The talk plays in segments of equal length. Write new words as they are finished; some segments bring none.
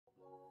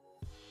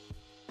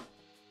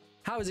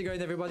How's it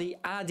going, everybody?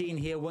 Ardeen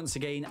here once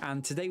again,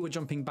 and today we're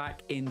jumping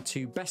back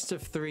into best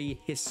of 3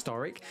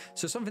 historic.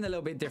 So something a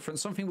little bit different,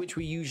 something which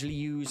we usually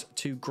use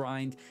to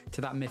grind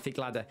to that mythic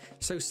ladder.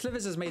 So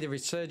Slivers has made a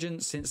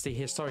resurgence since the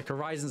historic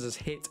horizons has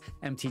hit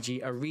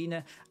MTG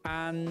Arena,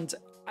 and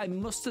I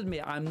must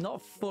admit I'm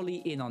not fully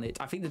in on it.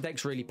 I think the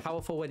deck's really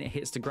powerful when it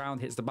hits the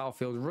ground, hits the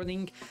battlefield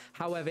running.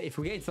 However, if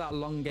we get into that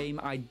long game,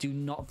 I do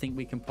not think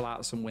we can pull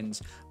out some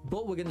wins,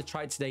 but we're going to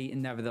try it today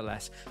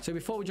nevertheless. So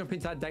before we jump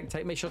into that deck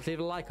take, make sure to leave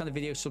a like on the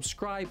video,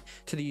 subscribe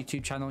to the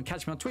YouTube channel, and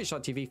catch me on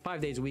twitch.tv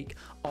 5 days a week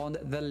on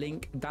the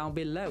link down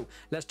below.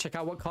 Let's check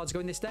out what cards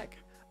go in this deck.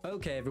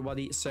 Okay,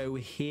 everybody, so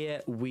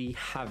here we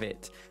have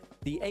it.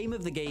 The aim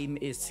of the game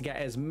is to get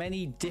as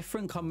many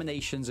different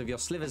combinations of your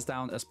slivers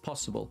down as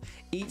possible.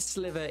 Each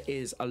sliver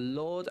is a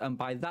lord, and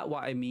by that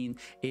what I mean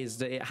is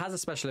that it has a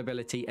special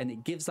ability and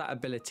it gives that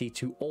ability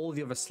to all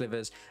the other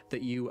slivers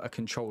that you are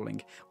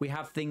controlling. We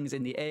have things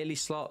in the early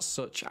slots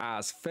such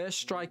as first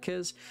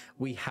strikers,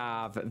 we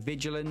have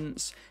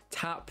vigilance,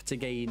 tap to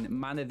gain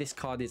mana. This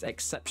card is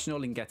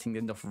exceptional in getting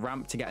enough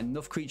ramp to get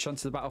enough creature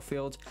onto the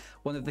battlefield.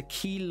 One of the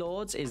key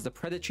lords is the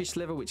predatory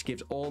sliver, which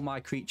gives all my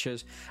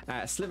creatures,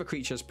 sliver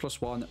creatures,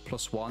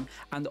 +1/+1,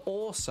 and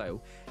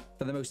also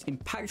for the most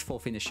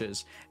impactful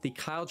finishers, the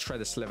Cloud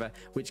Shredder Sliver,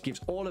 which gives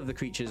all of the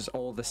creatures,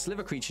 all the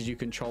sliver creatures you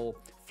control,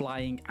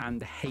 flying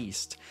and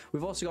haste.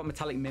 We've also got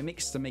Metallic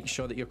Mimics to make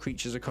sure that your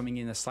creatures are coming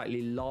in as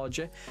slightly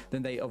larger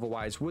than they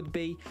otherwise would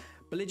be.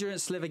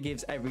 Belligerent Sliver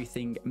gives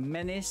everything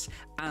menace,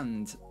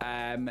 and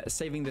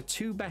saving the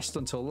 2 best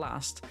until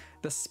last,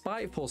 the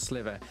Spiteful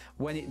Sliver.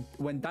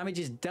 When damage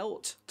is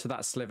dealt to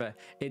that sliver,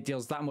 it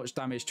deals that much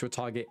damage to a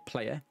target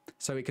player,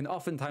 so it can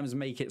oftentimes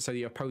make it so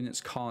the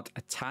opponents can't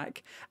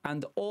attack.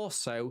 And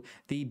also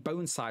the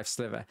Bone Scythe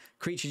Sliver.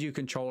 Creatures you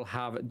control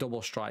have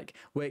double strike.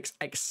 Works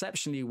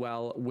exceptionally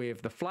well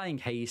with the flying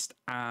haste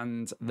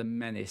and the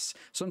menace.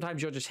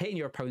 Sometimes you're just hitting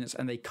your opponents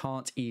and they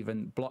can't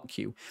even block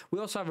you. We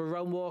also have a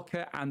Realm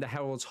Walker and the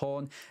Herald's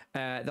Horn.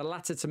 The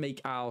latter to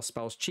make our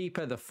spells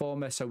cheaper, the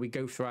former so we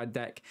go through our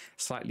deck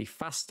slightly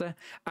faster.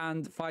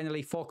 And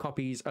finally 4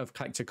 copies of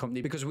Collector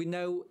Company, because we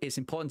know it's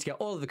important to get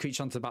all of the creatures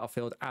onto the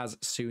battlefield as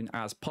soon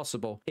as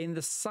possible. In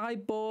the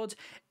sideboard,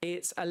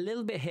 it's a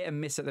little bit hit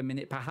and miss at the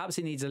minute. Perhaps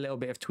it needs a little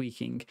bit of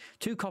tweaking.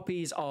 2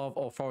 copies of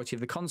Authority of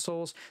the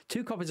Consuls,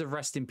 2 copies of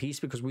Rest in Peace,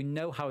 because we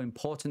know how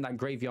important that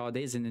graveyard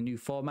is in the new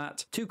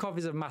format, 2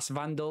 copies of Mass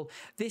Vandal.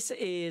 This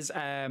is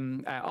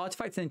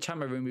artifact and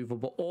enchantment removal,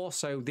 but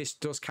also this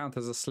does count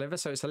as a sliver,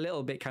 so it's a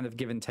little bit kind of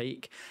give and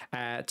take.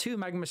 2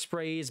 Magma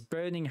Sprays,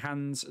 Burning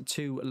Hands,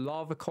 2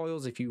 Lava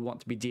Coils if you want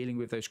to be dealing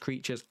with those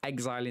creatures,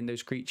 exiling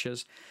those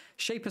creatures.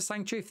 Shaper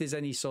Sanctuary if there's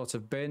any sort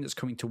of burn that's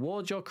coming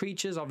towards your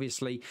creatures.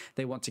 Obviously,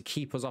 they want to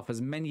keep us off as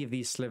many of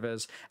these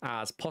slivers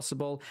as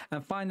possible.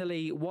 And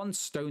finally, 1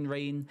 Stone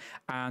Rain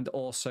and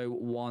also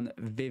 1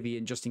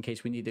 Vivian, just in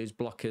case we need those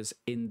blockers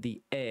in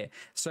the air.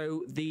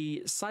 So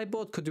the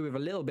sideboard could do with a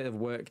little bit of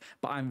work,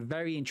 but I'm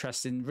very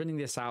interested in running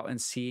this out and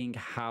seeing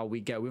how we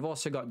go. We've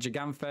also got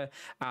Jegantha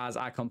as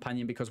our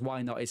companion, because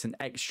why not? It's an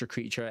extra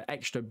creature,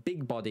 extra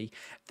big body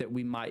that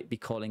we might be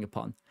calling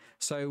upon.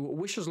 So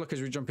wish us luck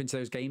as we jump into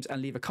those games,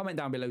 and leave a comment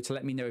down below to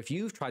let me know if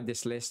you've tried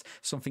this list,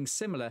 something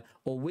similar,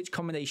 or which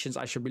combinations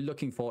I should be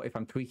looking for if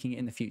I'm tweaking it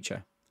in the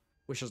future.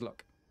 Wish us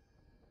luck.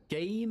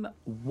 Game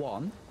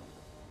 1.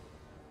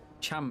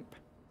 Champ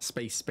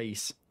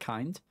space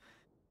kind.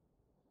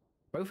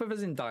 Both of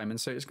us in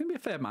diamonds, so it's going to be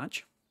a fair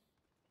match.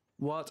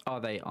 What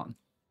are they on?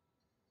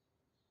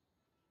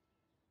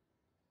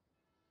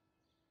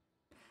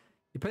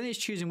 The opponent is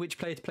choosing which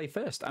player to play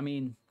first. I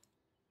mean,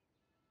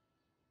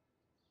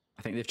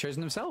 I think they've chosen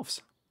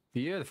themselves.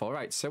 Beautiful.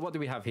 Right, so what do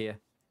we have here?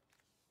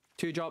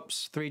 2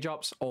 drops, 3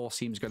 drops, all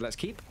seems good. Let's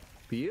keep.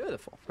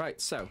 Beautiful. Right,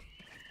 so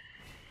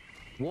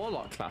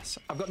Warlock class.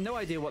 I've got no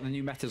idea what the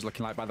new meta is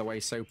looking like, by the way,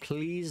 so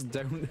please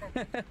don't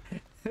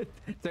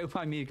don't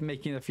mind me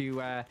making a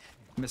few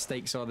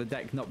mistakes or the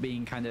deck not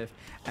being kind of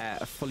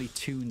fully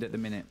tuned at the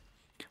minute.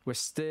 We're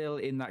still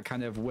in that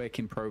kind of work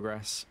in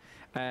progress.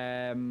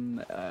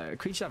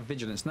 Creatures have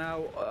vigilance.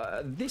 Now,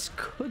 this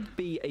could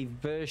be a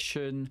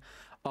version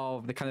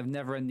of the kind of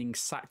never-ending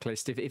sack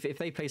list. If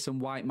they play some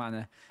white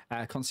mana,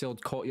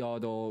 Concealed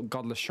Courtyard or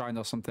Godless Shrine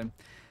or something.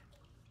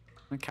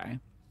 Okay.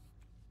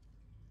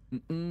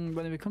 When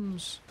it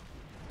becomes...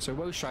 So,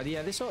 Woe Strider.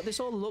 Yeah, this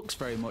all looks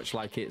very much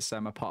like it's a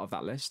part of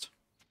that list.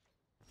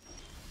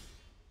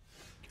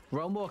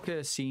 Realm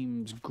Walker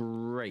seems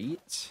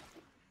great.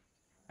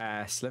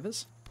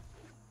 Slivers.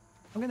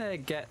 I'm going to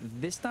get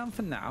this down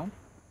for now.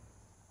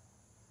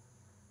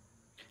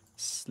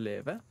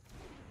 Sliver.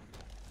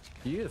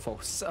 Beautiful.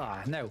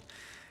 No.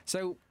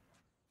 So,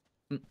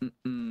 I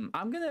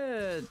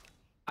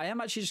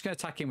am actually just going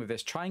to attack in with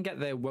this. Try and get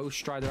their Woe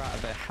Strider out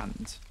of their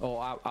hand. Or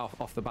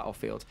off the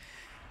battlefield.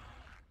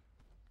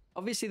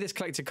 Obviously, this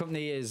Collector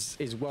Company is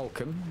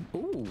welcome.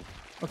 Ooh.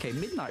 Okay,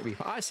 Midnight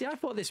Reaper. I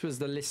thought this was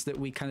the list that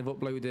we kind of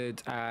uploaded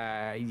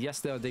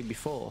yesterday or the day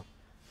before.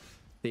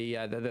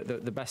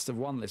 The best of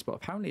 1 list, but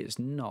apparently it's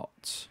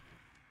not.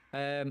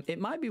 It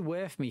might be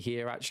worth me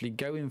here actually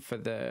going for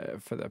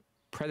the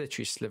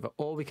predatory sliver,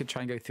 or we could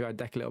try and go through our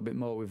deck a little bit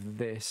more with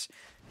this.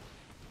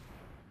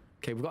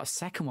 Okay, we've got a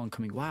second one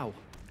coming. Wow.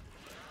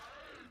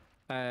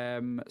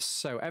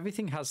 So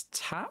everything has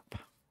tap,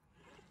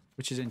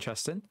 which is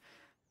interesting.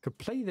 Could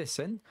play this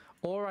in,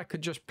 or I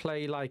could just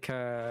play like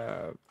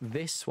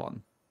this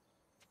one.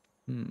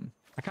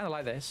 I kind of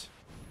like this.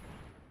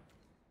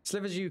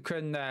 Slivers you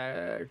can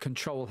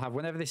control have,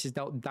 whenever this is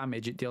dealt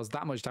damage, it deals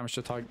that much damage to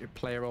a target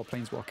player or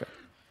planeswalker.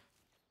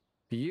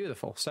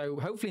 Beautiful. So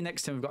hopefully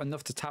next time we've got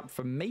enough to tap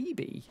for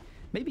maybe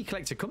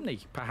Collector Company,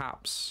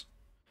 perhaps.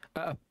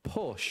 A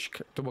push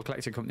double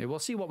Collector Company. We'll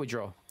see what we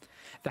draw.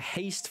 The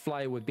haste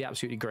flyer would be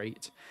absolutely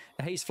great.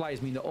 The haste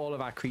flyers mean that all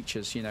of our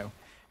creatures, you know,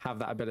 have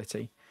that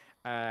ability.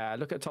 Look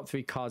at the top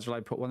 3 cards. Will I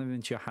put one of them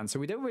into your hand? So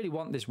we don't really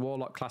want this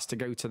Warlock class to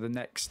go to the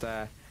next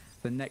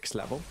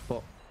level,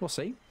 but we'll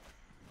see.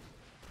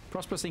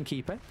 Prosperous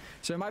Innkeeper.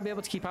 So we might be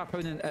able to keep our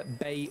opponent at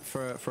bay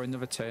for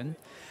another turn.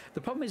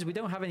 The problem is we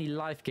don't have any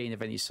life gain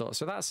of any sort,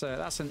 so that's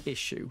an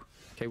issue.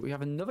 Okay, we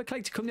have another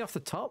Collector Company off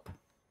the top.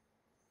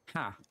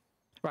 Ha.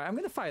 Right, I'm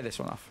going to fire this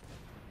one off.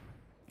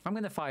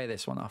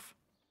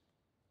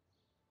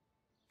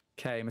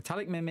 Okay,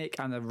 Metallic Mimic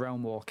and a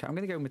Realm Walker. I'm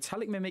going to go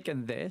Metallic Mimic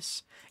and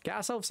this. Get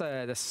ourselves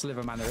the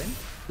Sliver mana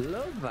in.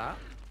 Love that.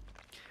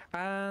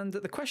 And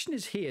the question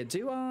is here,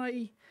 do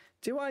I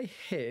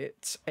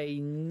hit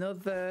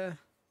another...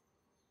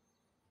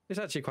 It's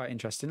actually quite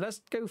interesting.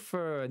 Let's go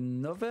for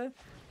another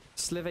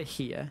Sliver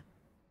here.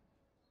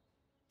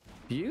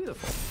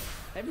 Beautiful.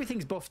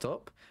 Everything's buffed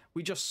up.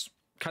 We just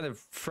kind of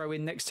throw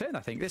in next turn, I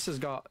think. This has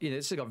got,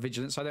 this has got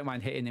Vigilance, so I don't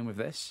mind hitting in with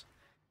this.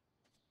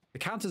 The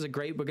counters are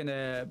great. We're going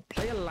to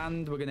play a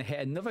land. We're going to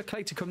hit another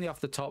Collector Company off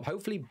the top.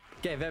 Hopefully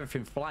get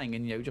everything flying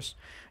and, just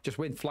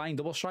win flying,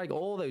 double strike,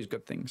 all those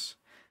good things.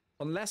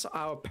 Unless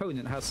our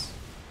opponent has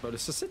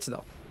Bolus the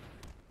Citadel.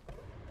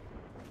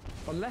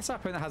 Unless our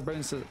opponent has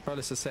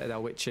Bolus the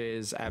Citadel, which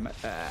is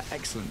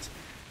excellent.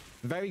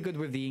 Very good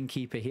with the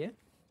Innkeeper here.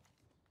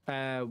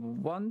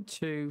 1,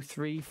 2,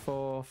 3,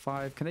 4,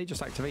 5. Can they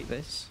just activate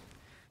this?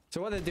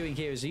 So what they're doing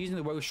here is using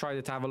the Woe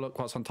Strider to have a look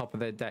what's on top of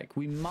their deck.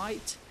 We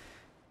might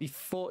be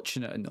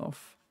fortunate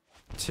enough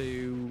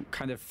to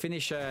kind of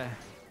finish this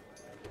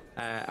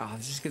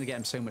is going to get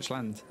him so much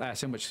land,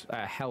 so much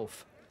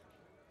health.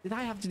 Did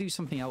I have to do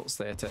something else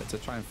there to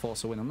try and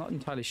force a win? I'm not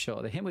entirely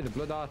sure. They hit with the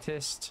Blood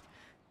Artist,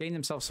 gain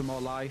themselves some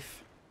more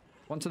life.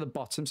 One to the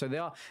bottom, so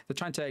they're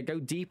trying to go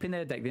deep in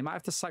their deck. They might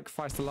have to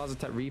sacrifice the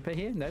Lazartech Reaper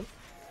here. No,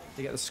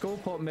 they get the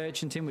Skullport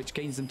Merchant in, which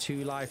gains them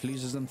 2 life,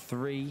 loses them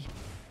 3.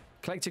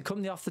 Collector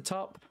Company off the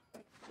top,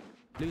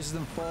 loses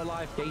them 4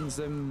 life, gains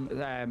them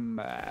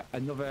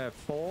another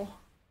 4.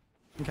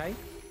 Okay,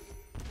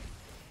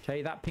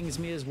 that pings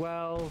me as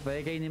well.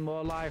 They're gaining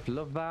more life.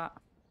 Love that.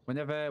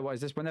 Whenever, what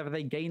is this? Whenever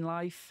they gain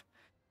life,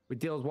 it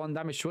deals 1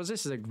 damage to us.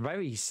 This is a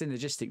very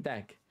synergistic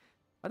deck.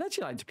 I'd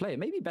actually like to play it.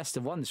 Maybe best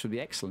of 1. This would be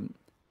excellent.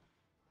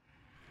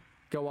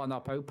 Go on,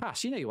 Oppo.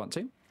 Pass. You know you want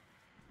to.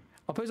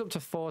 Oppo's up to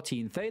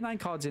 14. 39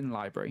 cards in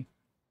library.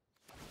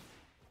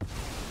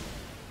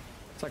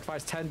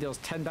 Sacrifice 10, deals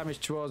 10 damage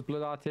to us.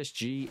 Blood Artist.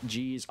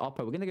 GG's Oppo.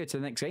 We're going to go to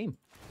the next game.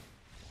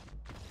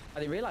 I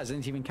didn't realize I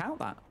didn't even count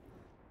that.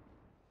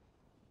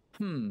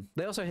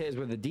 They also hit us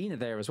with the Dina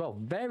there as well.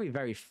 Very,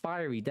 very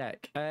fiery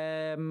deck.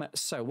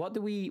 So what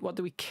do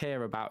we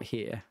care about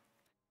here?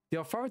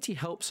 The Authority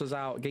helps us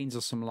out, gains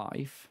us some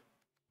life.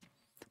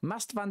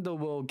 Master Vandal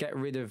will get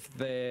rid of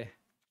their...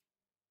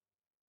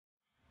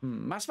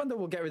 Master Vandal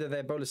will get rid of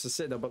their Bolus of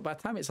Citadel, but by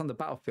the time it's on the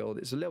battlefield,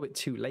 it's a little bit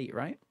too late,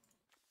 right?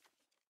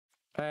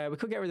 We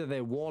could get rid of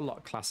their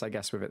Warlock class, I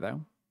guess, with it,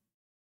 though.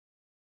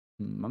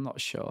 I'm not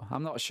sure.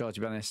 I'm not sure, to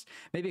be honest.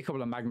 Maybe a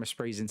couple of Magma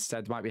Sprays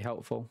instead might be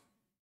helpful.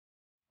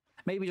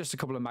 Maybe just a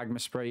couple of Magma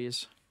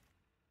Sprays.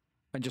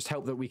 And just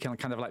help that we can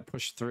kind of like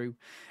push through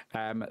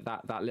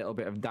that little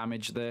bit of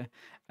damage there.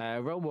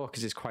 Realm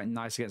Walkers is quite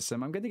nice against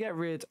them. I'm going to get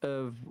rid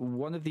of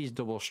one of these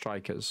double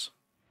strikers.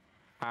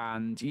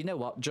 And you know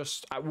what?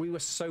 Just we were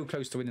so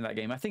close to winning that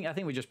game. I think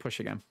we just push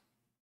again.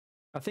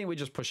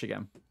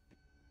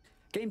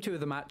 Game 2 of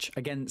the match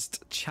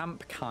against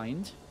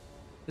Champkind.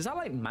 Is that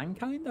like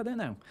Mankind? I don't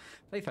know.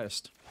 Play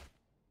first.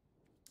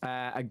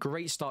 A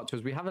great start to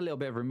us. We have a little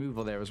bit of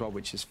removal there as well,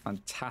 which is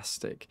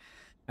fantastic.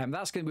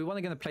 That's good. We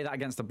want to play that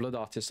against the Blood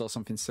Artist or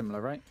something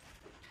similar, right?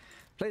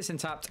 Play this in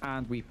tapped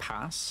and we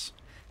pass.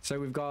 So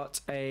we've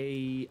got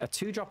a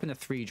 2-drop and a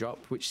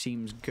 3-drop, which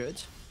seems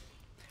good.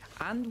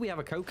 And we have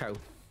a Coco.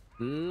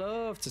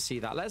 Love to see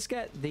that. Let's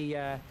get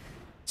the...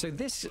 so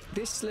this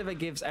Sliver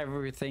gives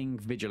everything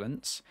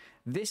Vigilance.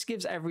 This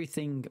gives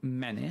everything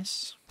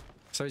Menace.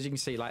 So as you can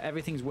see, like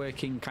everything's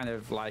working kind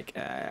of like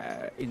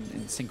in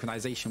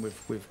synchronization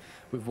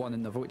with one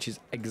another, which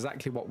is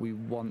exactly what we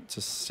want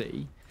to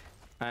see.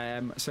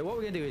 So what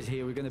we're going to do is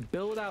here, we're going to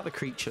build out the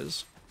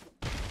creatures.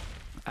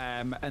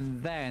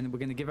 And then we're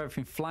going to give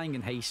everything flying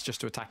and haste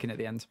just to attack in at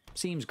the end.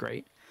 Seems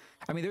great.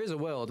 I mean, there is a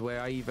world where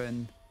I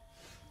even...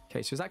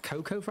 Okay, so is that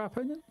Coco for our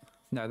opponent?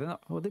 No, they're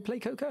not. Will they play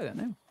Coco? I don't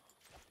know.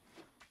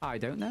 I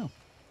don't know.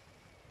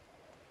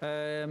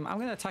 I'm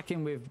going to attack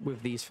him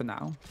with these for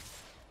now.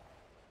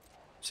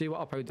 See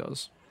what Oppo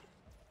does.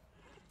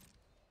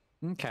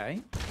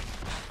 Okay.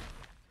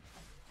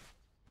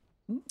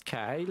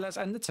 Okay, let's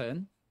end the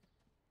turn.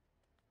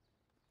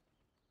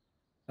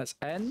 Let's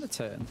end the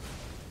turn.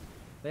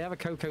 They have a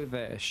Coco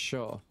there,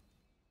 sure.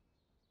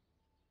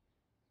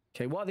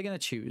 Okay, what are they going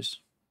to choose?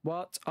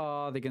 What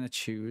are they going to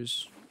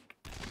choose?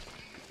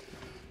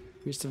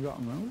 Feast of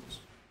Rotten Rose?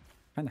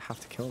 Kind of have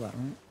to kill that,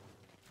 right?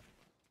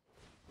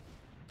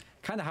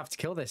 Kind of have to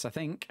kill this, I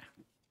think.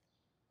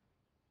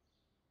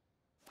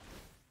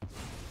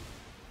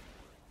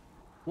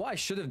 What I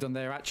should have done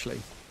there, actually.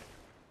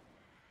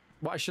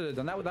 What I should have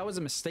done, that was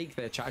a mistake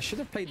there, chat. I should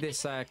have played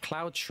this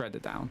Cloud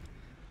Shredder down.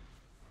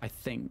 I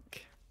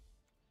think.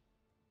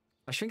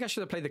 I think I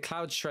should have played the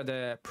Cloud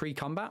Shredder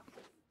pre-combat.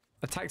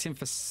 Attacked him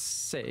for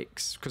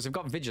 6, because they've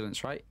got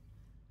Vigilance, right?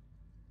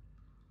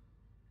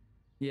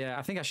 Yeah,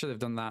 I think I should have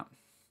done that.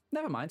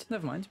 Never mind,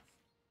 never mind.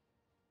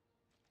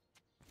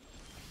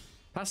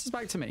 Passes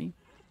back to me.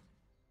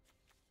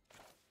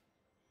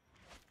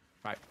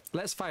 Right,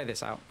 let's fire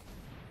this out.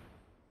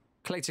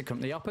 Collector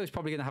Company. Oppo's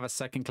probably going to have a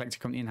second Collector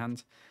Company in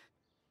hand.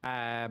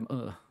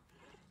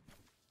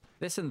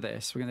 This and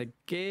this. We're going to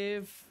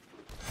give...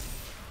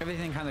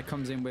 Everything kind of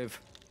comes in with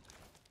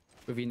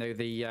you know,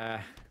 the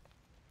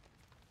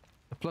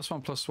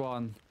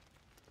 +1/+1.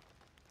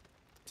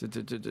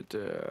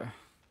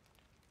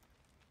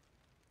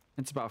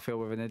 Into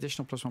battlefield with an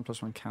additional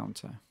 +1/+1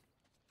 counter.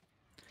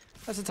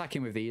 Let's attack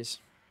him with these.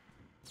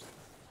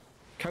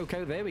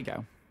 Coco, there we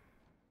go.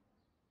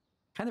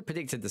 Kind of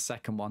predicted the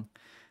second one.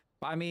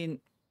 But I mean...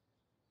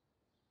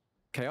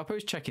 Okay,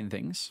 Oppo's checking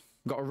things.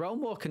 We've got a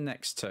Realm Walker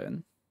next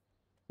turn.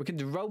 We can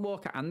do Realm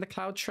Walker and the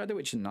Cloud Shredder,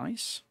 which is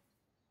nice.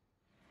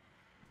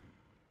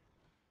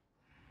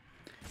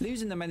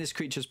 Losing the menace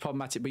creature is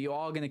problematic, but you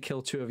are going to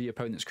kill 2 of your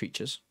opponent's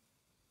creatures.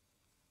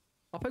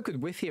 Oppo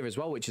could whiff here as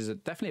well, which is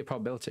definitely a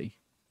probability.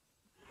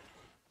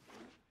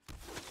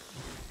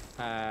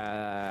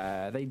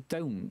 They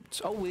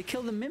don't. Oh, they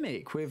kill the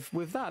Mimic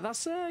with that.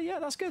 That's yeah,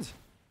 that's good.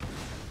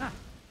 Ah,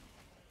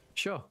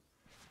 sure,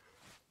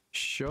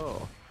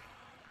 sure.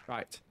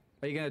 Right.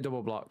 Are you going to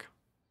double block?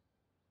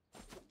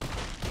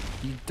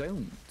 You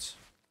don't.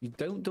 You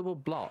don't double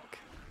block.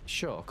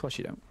 Sure, of course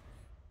you don't.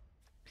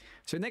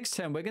 So next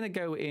turn, we're going to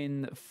go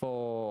in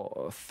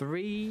for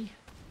 3,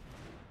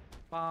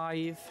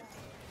 5,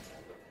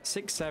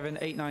 6, 7,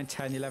 8, 9,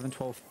 10, 11,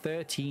 12,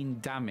 13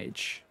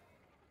 damage.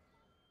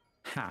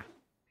 Ha.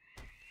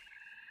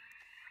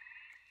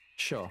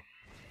 Sure.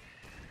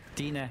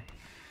 Dina.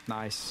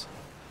 Nice.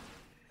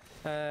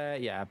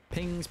 Yeah.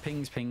 Pings,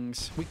 pings,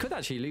 pings. We could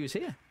actually lose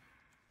here.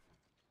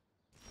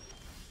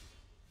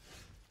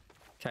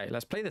 Okay,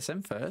 let's play this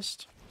in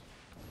first.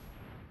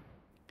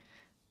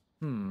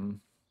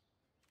 On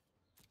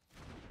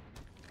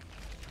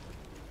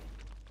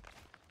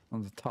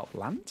the top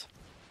land?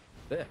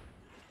 There.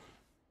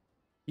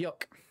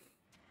 Yuck.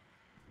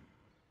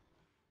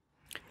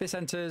 This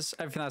enters.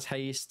 Everything has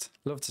haste.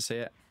 Love to see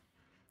it.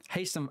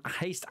 Haste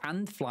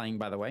and flying,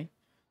 by the way.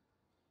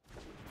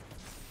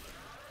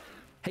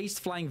 Haste,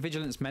 flying,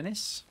 vigilance,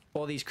 menace.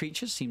 All these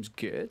creatures seems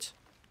good.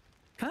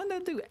 Can I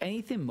do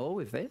anything more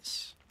with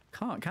this?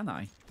 Can't, can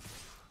I?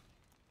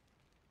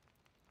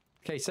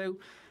 Okay, so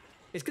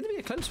it's going to be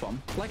a close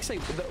one. Like I say,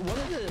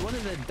 one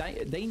of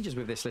the dangers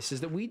with this list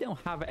is that we don't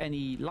have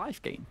any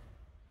life gain.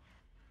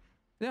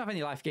 We don't have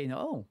any life gain at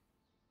all.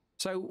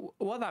 So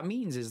what that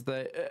means is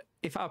that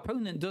if our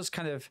opponent does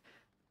kind of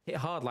hit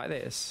hard like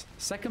this,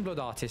 Second Blood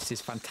Artist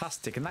is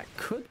fantastic, and that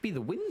could be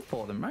the win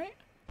for them, right?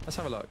 Let's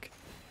have a look.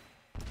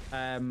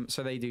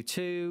 So they do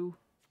 2.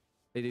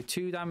 They do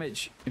 2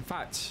 damage. In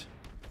fact,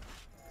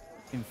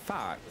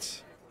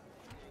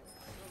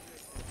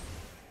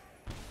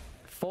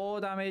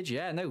 4 damage.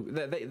 Yeah, no.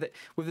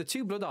 With the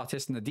 2 Blood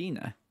Artists and the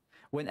Dina,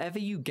 whenever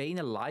you gain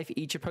a life,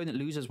 each opponent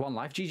loses 1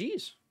 life.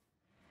 GG's.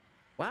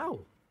 Wow.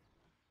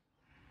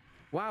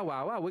 Wow,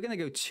 wow, wow. We're going to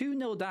go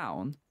 2-0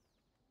 down.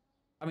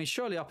 I mean,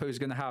 surely Oppo's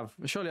going to have...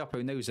 Surely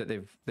Oppo knows that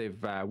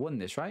they've won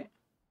this, right?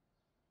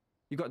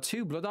 You've got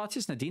 2 Blood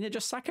Artists, Nadina.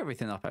 Just sack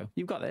everything, Oppo.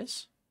 You've got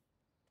this.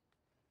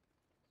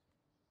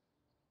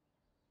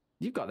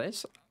 You've got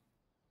this.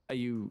 Are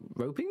you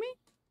roping me?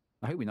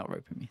 I hope you're not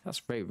roping me. That's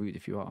very rude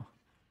if you are.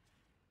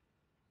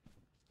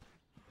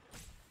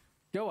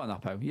 Go on,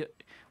 Oppo.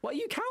 What are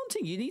you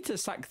counting? You need to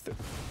sack...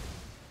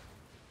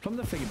 Plumb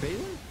the Figure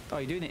Beeline? Oh,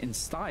 you're doing it in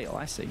style.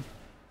 I see.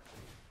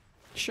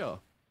 Sure.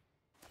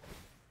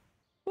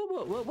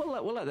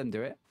 We'll let them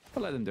do it.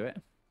 We'll let them do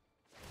it.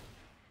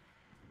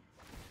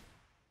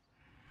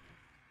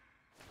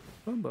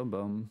 Boom, boom,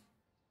 boom.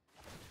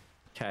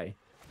 Okay.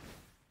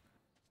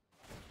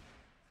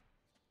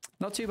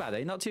 Not too bad,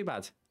 eh? Not too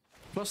bad.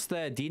 Plus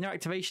their Dina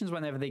activations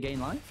whenever they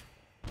gain life.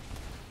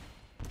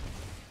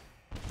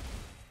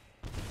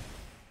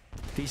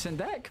 Decent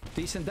deck.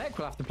 Decent deck.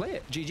 We'll have to play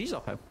it. GG's,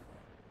 Oppo.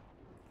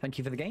 Thank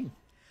you for the game.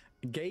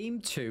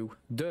 Game 2.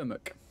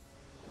 Dermuk.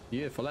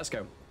 Beautiful. Let's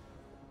go.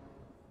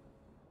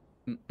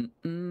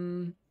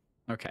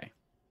 Okay.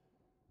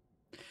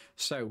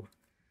 So,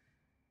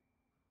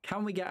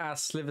 can we get our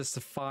Slivers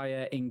to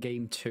fire in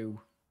game 2?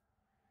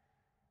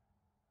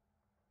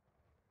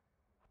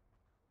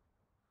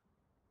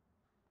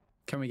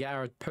 Can we get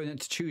our opponent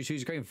to choose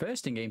who's going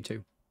first in game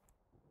 2?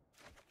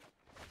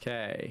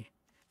 Okay.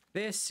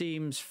 This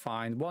seems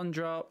fine. 1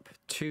 drop,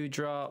 2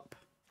 drop,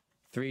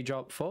 3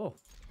 drop, 4.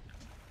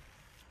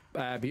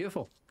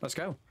 Beautiful. Let's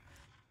go.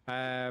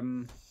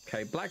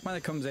 Okay, black mana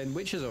comes in,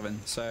 Witch's Oven.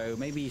 So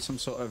maybe some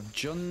sort of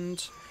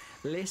Jund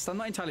list. I'm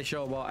not entirely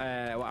sure what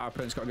our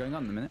opponent's got going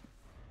on in a minute.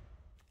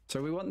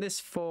 So we want this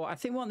for... I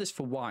think we want this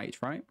for white,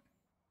 right?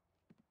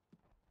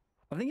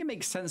 I think it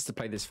makes sense to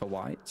play this for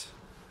white.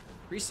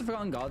 Priest of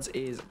Forgotten Gods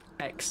is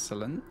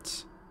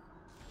excellent.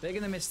 They're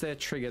going to miss their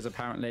triggers,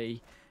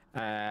 apparently.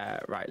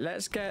 Right,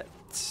 let's get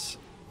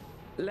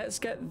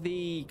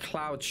the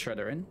Cloud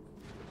Shredder in.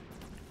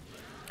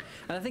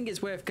 And I think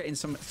it's worth getting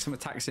some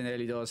attacks in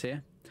early doors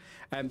here.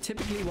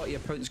 Typically what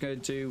your opponent's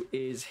going to do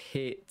is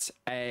hit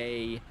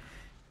a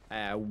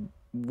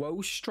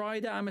Woe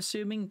Strider, I'm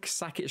assuming.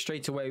 Sack it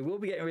straight away. We'll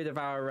be getting rid of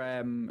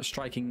our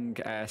striking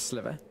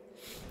Sliver.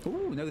 Oh,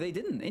 no, they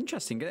didn't.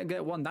 Interesting.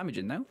 Get 1 damage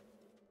in now.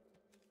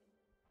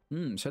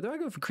 So do I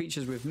go for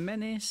creatures with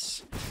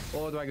Menace,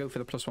 or do I go for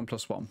the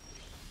 +1/+1?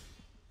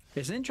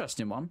 It's an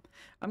interesting one.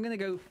 I'm going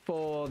to go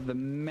for the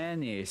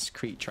Menace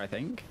creature, I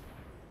think.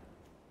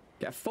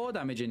 Get 4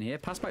 damage in here.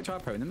 Pass back to our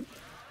opponent.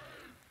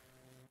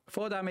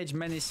 4 damage,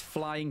 Menace,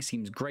 Flying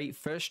seems great.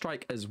 First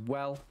strike as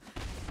well.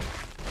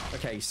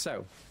 Okay,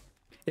 so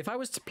if I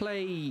was to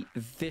play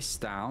this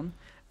down,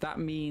 that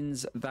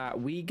means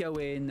that we go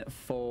in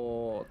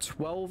for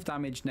 12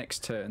 damage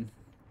next turn.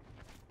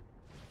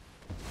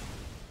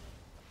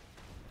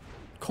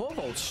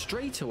 Corvold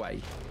straight away.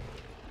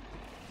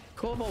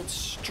 Corvold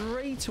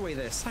straight away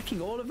there,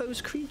 sacking all of those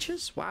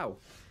creatures. Wow.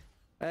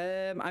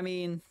 I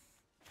mean...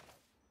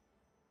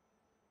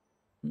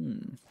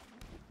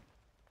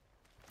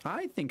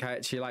 I think I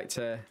actually like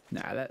to...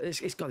 Nah,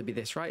 it's got to be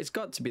this, right? It's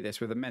got to be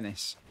this with a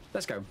Menace.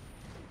 Let's go.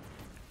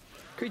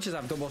 Creatures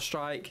have double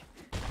strike.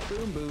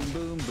 Boom, boom,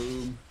 boom,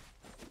 boom.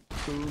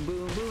 Boom,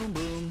 boom, boom,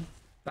 boom.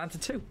 Down to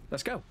 2.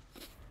 Let's go.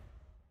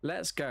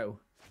 Let's go.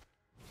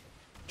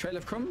 Trail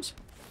of Crumbs?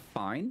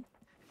 Fine.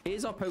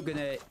 Is Oppo going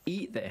to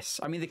eat this?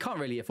 I mean, they can't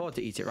really afford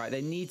to eat it, right?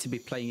 They need to be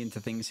playing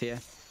into things here.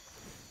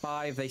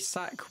 5. They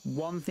sack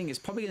 1 thing. It's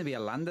probably going to be a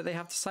land that they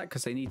have to sack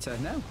because they need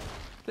to... No.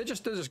 They're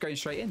just going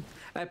straight in.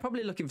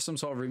 Probably looking for some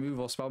sort of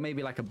removal spell.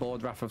 Maybe like a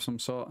Board Wrath of some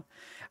sort.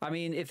 I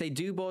mean, if they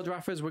do Board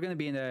Wrathers, we're going to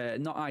be in a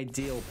not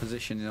ideal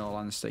position in all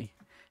honesty.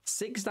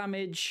 6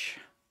 damage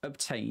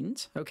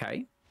obtained.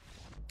 Okay.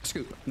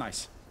 Scoop.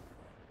 Nice.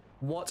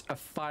 What a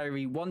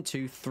fiery 1,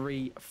 2,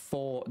 3,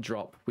 4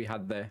 drop we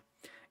had there.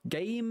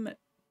 Game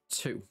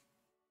 2.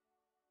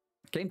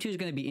 Game 2 is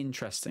going to be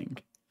interesting.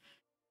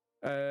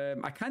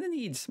 I kind of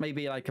need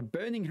maybe like a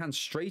Burning Hand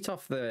straight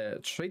off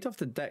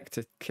the deck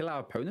to kill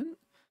our opponent.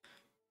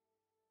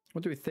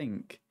 What do we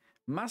think?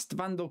 Masked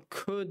Vandal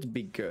could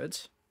be good,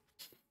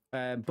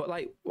 but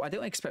like I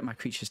don't expect my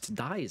creatures to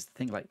die. Is the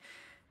thing. Like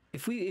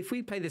if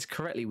we play this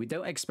correctly, we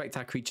don't expect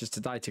our creatures to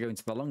die to go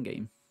into the long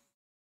game.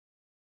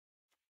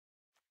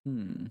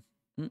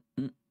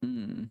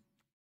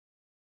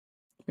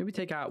 Maybe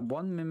take out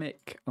 1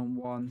 Mimic and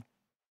 1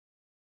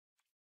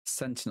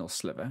 Sentinel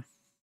Sliver.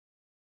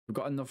 We've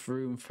got enough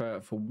room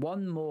for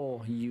 1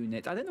 more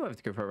unit. I don't know whether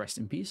to go for a Rest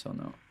in Peace or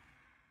not.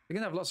 They're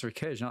going to have lots of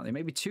recursion, aren't they?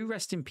 Maybe 2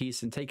 Rest in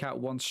Peace and take out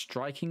 1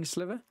 Striking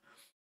Sliver.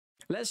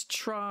 Let's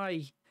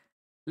try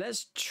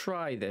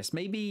this.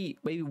 Maybe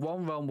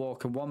 1 Realm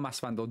Walk and 1 Mass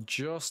Vandal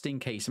just in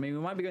case. I mean, we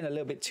might be going a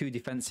little bit too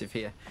defensive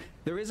here.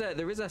 There is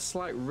a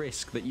slight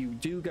risk that you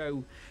do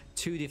go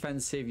too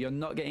defensive. You're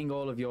not getting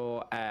all of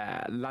your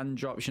land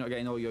drops. You're not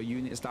getting all your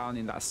units down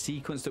in that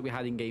sequence that we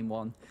had in game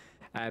 1.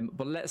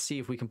 But let's see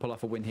if we can pull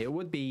off a win here. It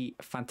would be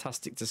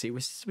fantastic to see. We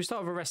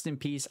start with a Rest in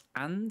Peace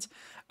and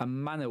a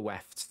Mana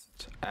Weft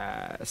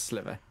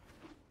Sliver.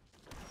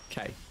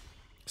 Okay.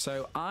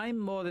 So I'm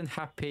more than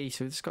happy.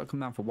 So this got to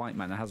come down for white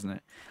mana, hasn't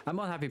it? I'm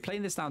more than happy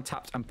playing this down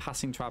tapped and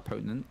passing to our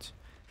opponent.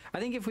 I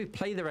think if we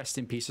play the Rest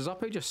in Peace, does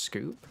Oppo just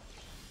scoop?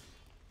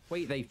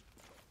 Wait, they...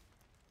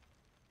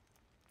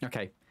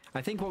 Okay.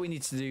 I think what we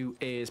need to do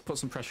is put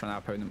some pressure on our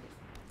opponent.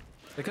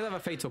 They could have a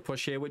Fatal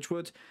Push here, which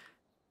would...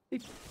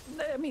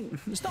 I mean,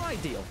 it's not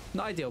ideal.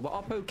 Not ideal, but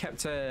Oppo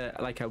kept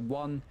like a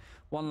one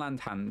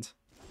land hand.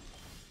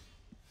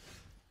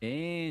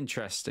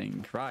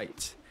 Interesting.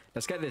 Right.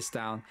 Let's get this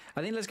down.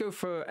 I think let's go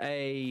for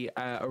a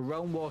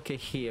Realm Walker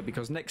here,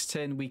 because next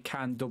turn we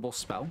can double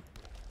spell.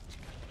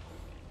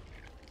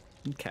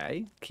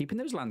 Okay. Keeping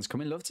those lands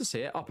coming. Love to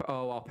see it.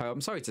 Oppo.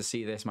 I'm sorry to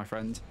see this, my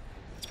friend.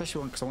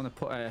 Especially because I want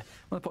to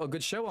put a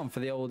good show on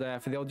for the old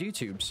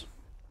YouTubes.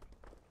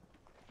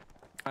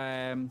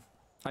 I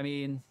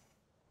mean...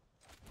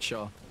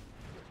 Sure.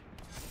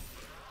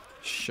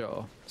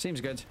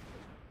 Seems good.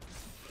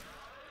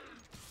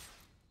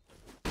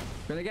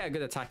 Gonna get a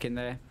good attack in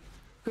there.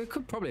 We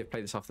could probably have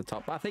played this off the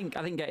top, but I think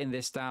getting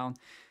this down,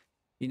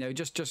 you know,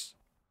 just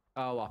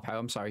oh, Oppo,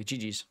 I'm sorry,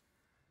 GG's.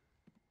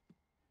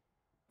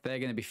 They're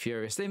gonna be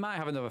furious. They might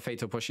have another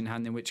Fatal Push in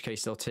hand, in which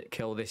case they'll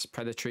kill this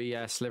predatory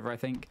Sliver, I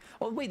think.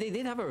 Oh wait, they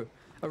did have a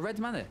red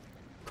mana.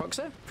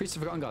 Croxer? Priest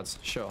of Forgotten Gods.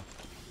 Sure.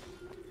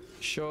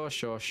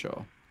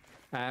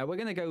 We're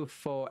going to go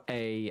for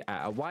a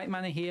white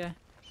mana here.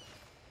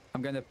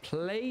 I'm going to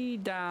play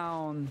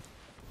down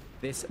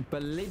this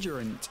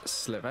Belligerent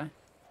Sliver.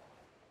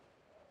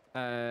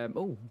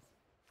 Oh,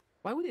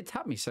 why would it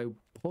tap me so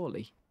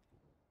poorly?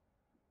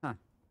 Huh.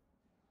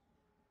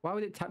 Why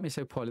would it tap me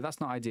so poorly?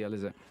 That's not ideal,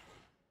 is it?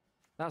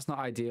 That's not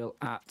ideal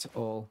at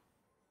all.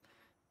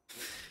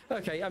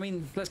 Okay, I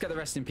mean, let's get the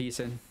rest in peace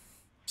in.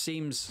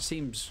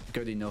 Seems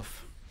good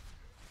enough.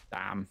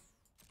 Damn.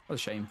 What a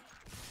shame.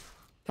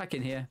 Attack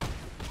in here.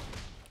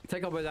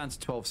 Take our bow down to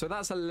 12. So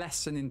that's a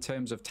lesson in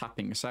terms of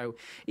tapping. So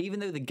even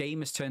though the game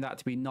has turned out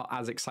to be not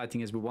as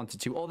exciting as we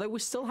wanted to, although we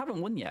still haven't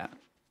won yet.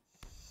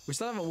 We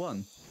still haven't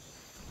won.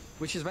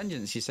 Which is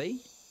vengeance, you see?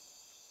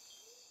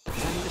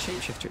 Does that need the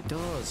shapeshifter? It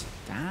does.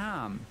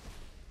 Damn.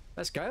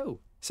 Let's go.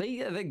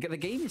 See, the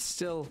game is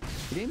still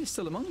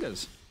among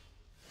us.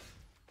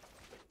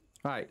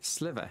 Right,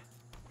 Sliver.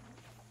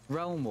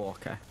 Realm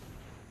Walker.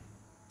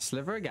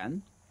 Sliver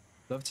again.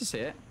 Love to see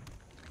it.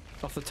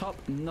 Off the top,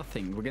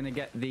 nothing. We're going to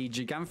get the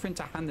Jegantha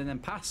into hand and then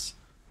pass.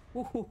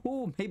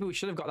 Ooh, maybe we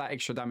should have got that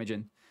extra damage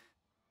in.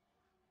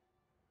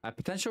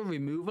 Potential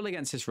removal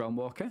against this Realm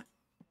Walker.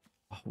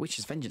 Oh,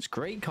 Witch's Vengeance.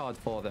 Great card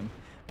for them.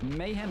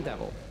 Mayhem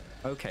Devil.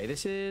 Okay,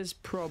 this is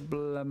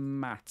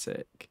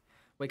problematic.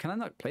 Wait, can I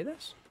not play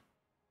this?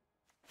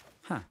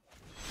 Huh.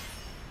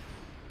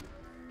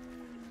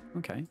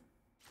 Okay.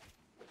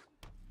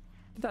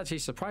 Did actually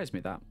surprise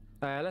me, that.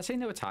 Let's say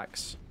no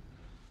attacks.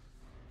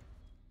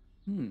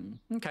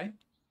 Okay.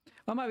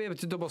 I might be able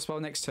to double spell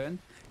next turn.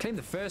 Claim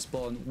the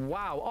Firstborn.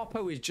 Wow,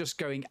 Oppo is just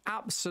going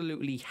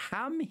absolutely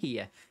ham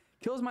here.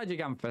 Kills my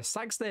Jegantha,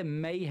 sacks their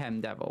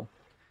Mayhem Devil.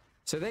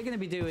 So they're going to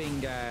be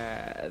doing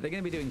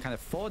kind of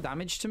 4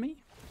 damage to me.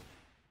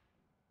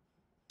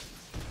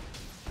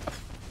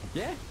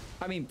 Yeah,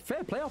 I mean,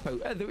 fair play,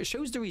 Oppo. It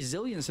shows the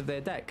resilience of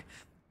their deck.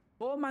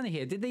 4 mana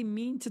here. Did they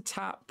mean to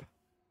tap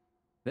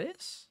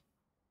this?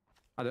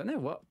 I don't know.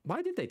 What?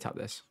 Why did they tap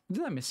this?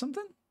 Did I miss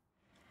something?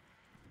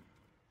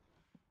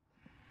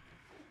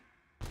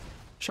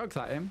 Shock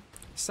that in.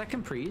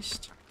 Second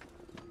Priest.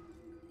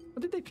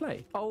 What did they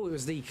play? Oh, it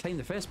was the Claim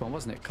the Firstborn,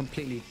 wasn't it?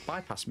 Completely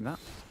bypassed me that.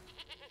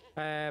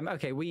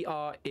 Okay, we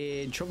are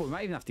in trouble. We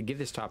might even have to give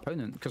this to our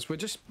opponent because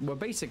we're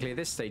basically at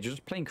this stage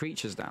just playing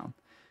creatures down,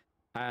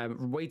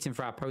 waiting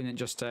for our opponent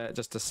just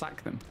to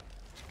sack them.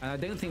 And I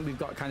don't think we've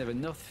got kind of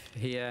enough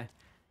here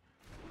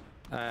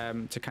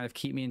to kind of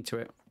keep me into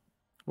it.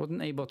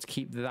 Wasn't able to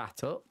keep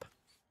that up.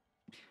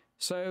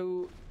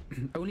 So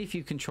only if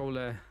you control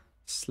a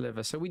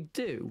Sliver. So we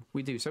do.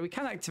 So we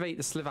can activate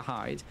the Sliver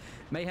Hive.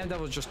 Mayhem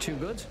Devil's just too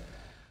good.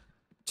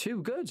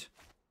 Too good.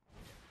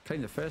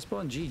 Claim the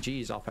Firstborn.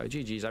 GG's, Oppo.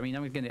 GG's. I mean,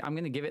 I'm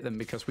gonna give it them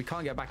because we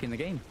can't get back in the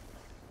game.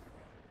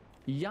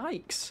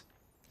 Yikes.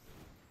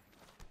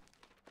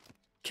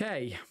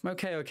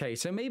 Okay.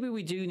 So maybe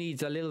we do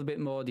need a little bit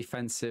more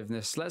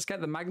defensiveness. Let's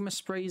get the Magma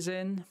Sprays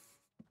in.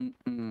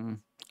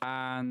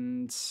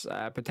 And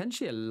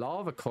potentially a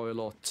Lava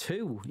Coil or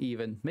 2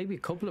 even. Maybe a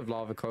couple of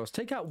Lava Coils.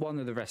 Take out one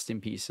of the resting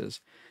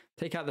pieces.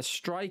 Take out the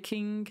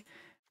Striking.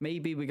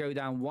 Maybe we go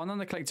down 1 on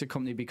the Collected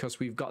Company because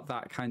we've got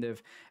that kind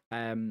of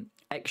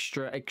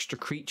extra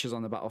creatures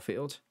on the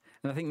battlefield.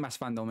 And I think Mass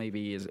Vandal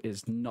maybe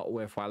is not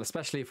worthwhile,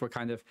 especially if we're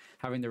kind of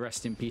having the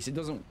rest in peace. It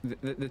doesn't,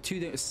 the two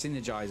don't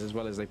synergize as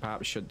well as they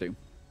perhaps should do.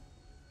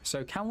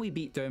 So can we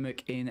beat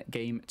Dermot in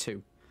game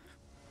 2?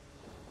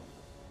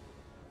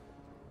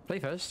 Play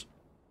first.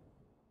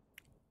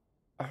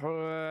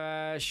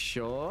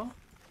 Sure.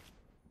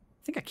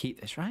 I think I keep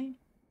this, right?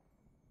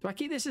 Do I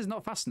keep this? Is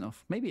not fast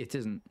enough. Maybe it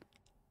isn't.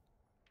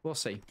 We'll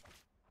see.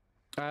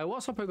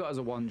 What's Oppo got as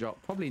a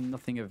 1-drop? Probably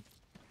nothing of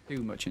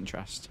too much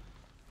interest.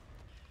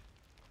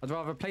 I'd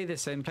rather play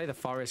this in, play the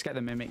Forest, get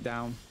the Mimic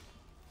down.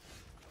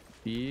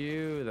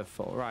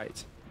 Beautiful.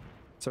 Right.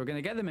 So we're going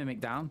to get the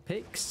Mimic down,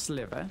 pick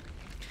Sliver,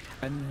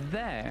 and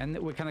then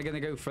we're kind of going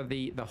to go for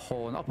the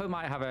Horn. Oppo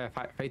might have a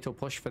Fatal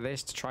Push for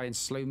this to try and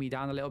slow me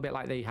down a little bit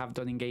like they have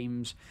done in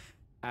games.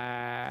 They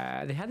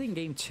had in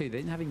game 2. They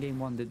didn't have in game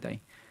 1, did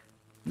they?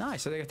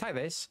 Nice. So they attack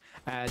this,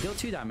 deal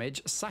 2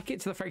 damage, sack it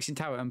to the Phyrexian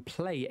Tower, and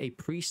play a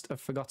Priest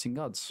of Forgotten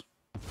Gods.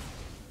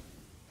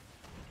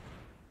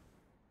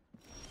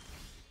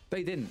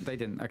 They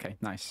didn't. Okay,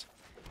 nice.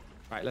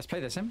 Right, let's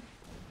play this in.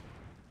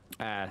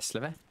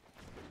 Sliver.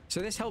 So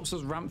this helps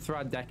us ramp through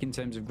our deck in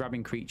terms of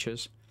grabbing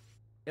creatures.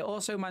 It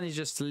also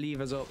manages to leave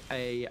us up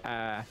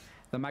the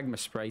Magma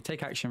Spray.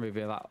 Take action,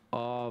 reveal that.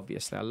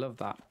 Obviously, I love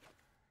that.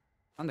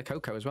 And the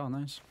Cocoa as well,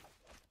 nice.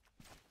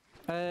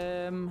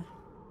 I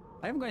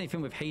haven't got anything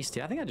with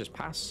Hasty. I think I just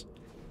pass.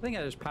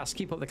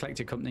 Keep up the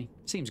Collected Company.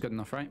 Seems good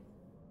enough, right?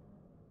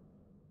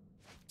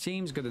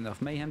 Seems good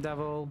enough. Mayhem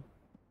Devil.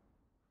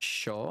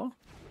 Sure.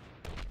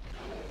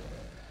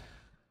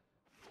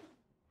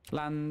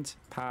 Land.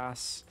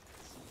 Pass.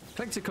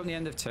 Collected Company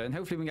end of turn.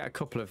 Hopefully we can get a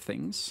couple of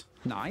things.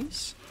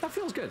 Nice. That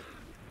feels good.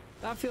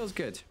 That feels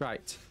good.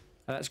 Right.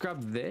 Let's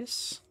grab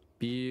this.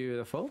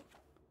 Beautiful.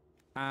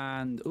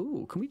 And,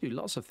 ooh, can we do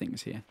lots of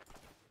things here?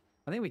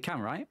 I think we can,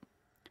 right?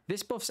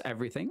 This buffs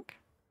everything.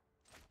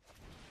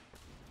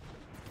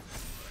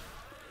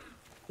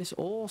 This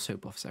also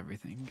buffs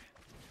everything.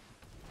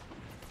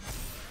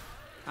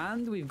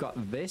 And we've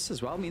got this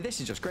as well. I mean, this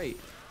is just great.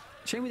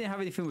 Shame we didn't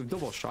have anything with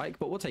double strike,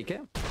 but we'll take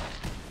it.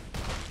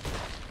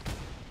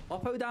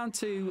 Oppo down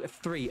to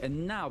 3.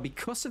 And now,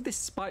 because of this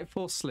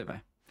Spiteful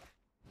Sliver,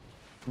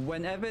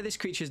 whenever this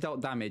creature's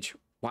dealt damage...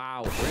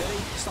 Wow, really?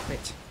 Stop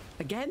it.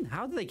 Again,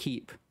 how do they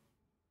keep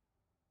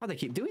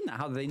doing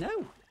that? How do they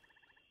know?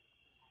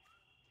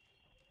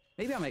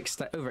 Maybe I'm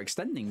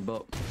overextending,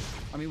 but...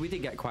 I mean, we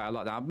did get quite a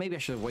lot now. Maybe I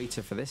should have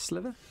waited for this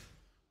Sliver.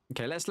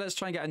 Okay, let's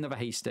try and get another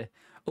haster.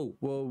 Oh,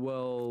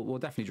 we'll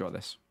definitely draw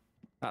this.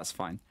 That's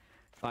fine.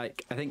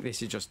 Like, I think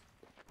this is just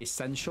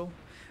essential.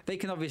 They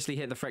can obviously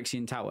hit the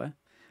Phyrexian Tower,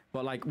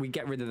 but like, we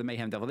get rid of the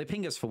Mayhem Devil. They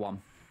ping us for 1.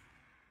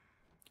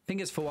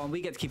 Ping us for 1.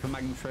 We get to keep a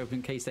Magnum Thrope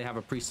in case they have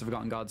a Priest of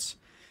Forgotten Gods.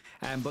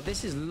 But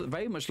this is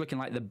very much looking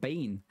like the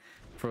Bane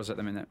for us at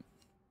the minute.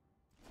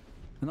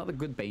 And not the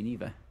good Bane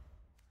either.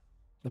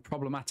 The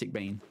problematic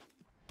Bane.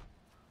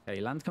 Okay,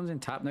 land comes in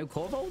tap. No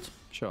Corvold?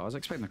 Sure, I was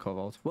expecting a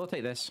Corvold. We'll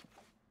take this.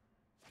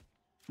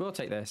 We'll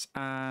take this.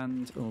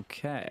 And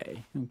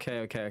okay.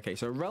 Okay.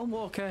 So Realm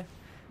Walker,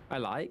 I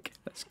like.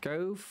 Let's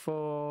go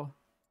for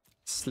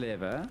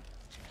Sliver.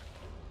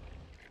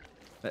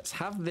 Let's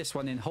have this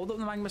one in. Hold up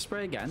the Magma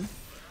Spray again.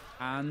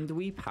 And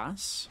we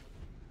pass.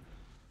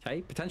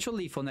 Okay, potential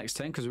lethal next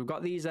turn because we've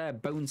got these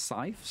Bone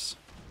Scythes.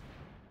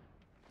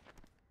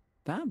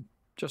 Damn.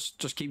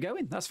 Just keep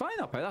going. That's fine,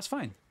 Oppo. That's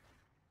fine.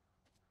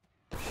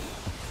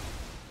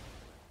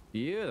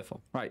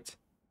 Beautiful. Right.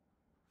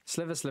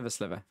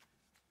 Sliver.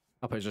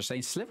 Oppo's just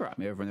saying Sliver at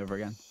me over and over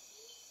again.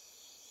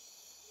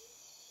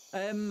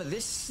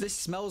 This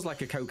smells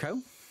like a Coco.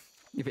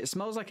 If it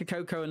smells like a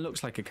Coco and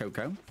looks like a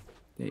Coco,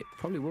 it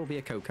probably will be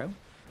a Coco.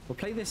 We'll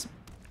play this.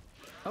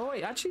 Oh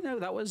wait, actually no,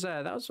 that was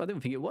I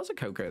didn't think it was a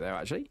Coco there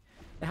actually.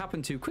 It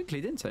happened too quickly,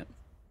 didn't it?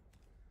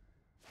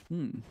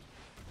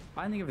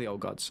 Binding of the Old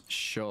Gods.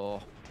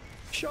 Sure,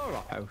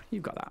 Oppo,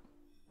 you've got that.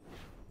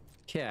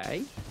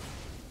 Okay.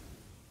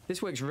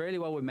 This works really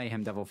well with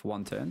Mayhem Devil for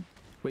 1 turn.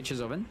 Witch's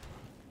Oven.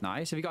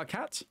 Nice. Have you got a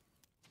cat?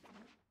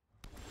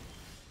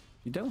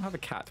 You don't have a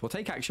cat. We'll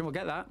take action. We'll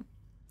get that.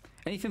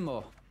 Anything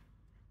more?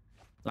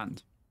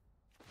 Land.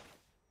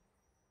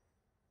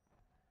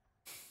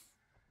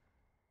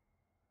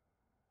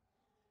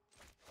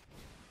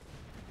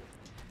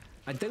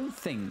 I don't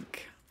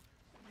think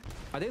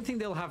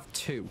they'll have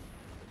 2.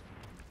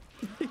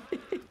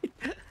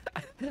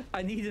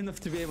 I need enough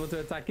to be able to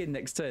attack in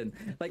next turn.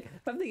 Like,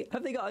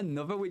 have they got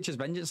another Witch's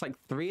Vengeance, like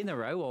 3 in a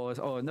row,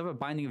 or another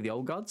Binding of the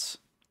Old Gods?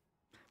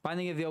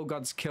 Binding of the Old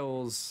Gods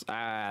kills.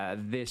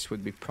 This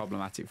would be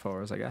problematic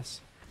for us, I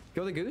guess.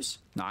 Kill the goose.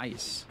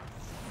 Nice.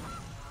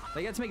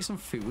 They get to make some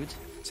food,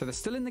 so they're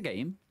still in the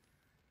game.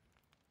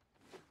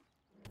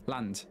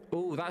 Land.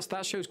 Oh,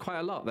 that shows quite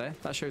a lot there.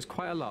 That shows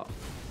quite a lot.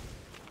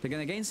 They're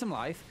going to gain some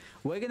life.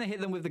 We're going to hit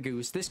them with the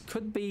goose. This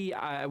could be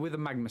with a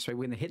Magma Spray.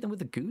 We're going to hit them with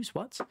the goose?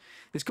 What?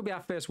 This could be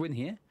our first win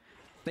here.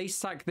 They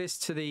sack this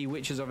to the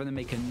Witch's Oven and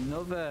make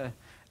another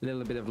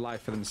little bit of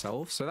life for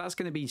themselves. So that's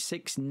going to be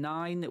 6,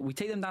 9. We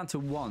take them down to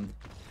 1.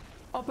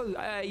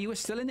 Oppo, you were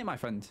still in it, my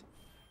friend.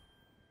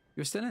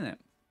 You were still in it.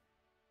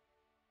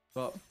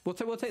 But we'll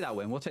take that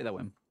win. We'll take that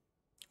win.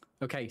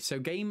 Okay, so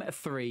game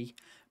 3.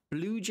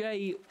 Blue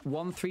Jay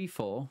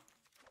 134.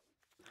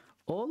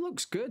 All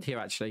looks good here,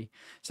 actually.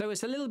 So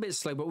it's a little bit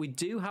slow, but we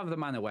do have the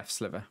Mana Weft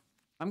Sliver.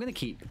 I'm going to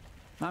keep.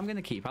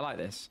 I like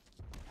this.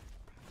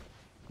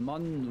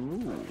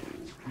 Mono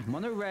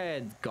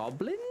red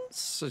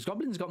goblins? Has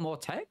goblins got more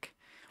tech?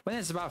 When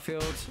it's the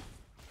battlefield,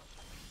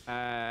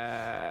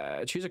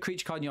 choose a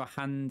creature card in your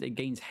hand. It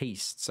gains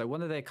haste. So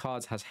one of their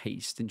cards has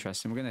haste.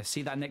 Interesting. We're going to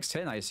see that next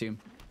turn, I assume.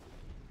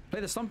 Play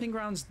the Stomping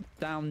Grounds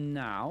down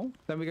now.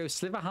 Then we go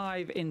Sliver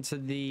Hive into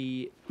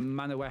the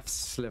Mana Weft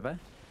Sliver.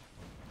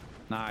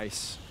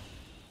 Nice.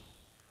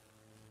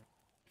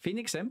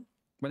 Phoenix him.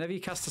 Whenever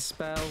you cast a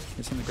spell,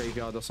 it's in the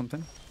graveyard or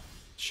something.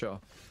 Sure.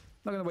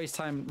 Not going to waste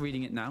time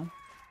reading it now.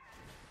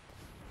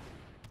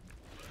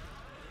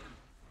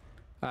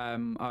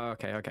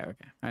 Okay.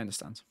 I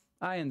understand.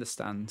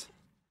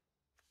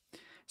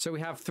 So we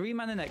have 3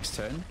 mana next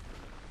turn.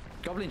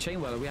 Goblin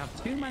Chainwhirler, we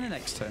have 2 mana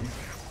next turn.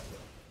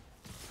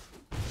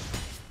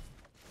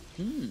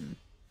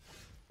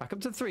 Back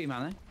up to 3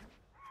 mana.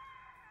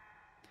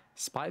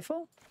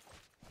 Spiteful?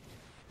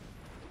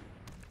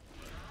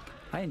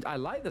 I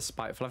like the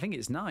Spiteful. I think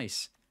it's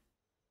nice.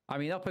 I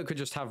mean, Oppo could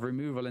just have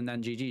removal and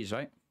then GG's,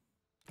 right?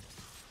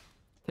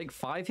 Take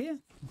 5 here?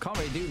 Can't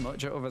really do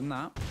much other than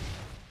that.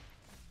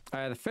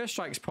 The first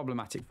strike is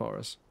problematic for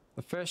us.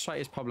 The first strike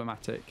is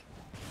problematic.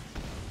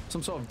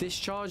 Some sort of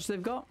discharge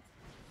they've got?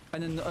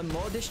 And then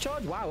more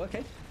discharge? Wow,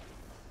 okay.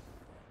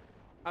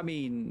 I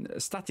mean,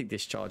 static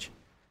discharge.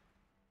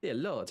 Dear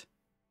Lord.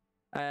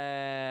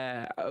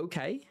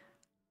 Okay.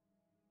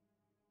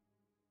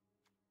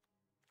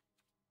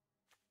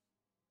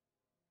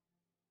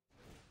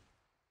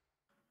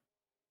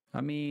 I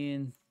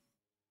mean,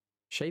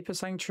 Shaper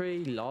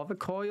Sanctuary, Lava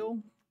Coil.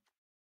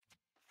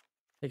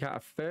 Take out a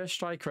First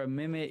Striker, a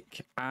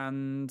Mimic,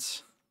 and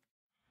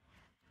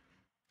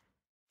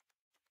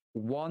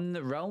 1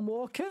 Realm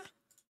Walker.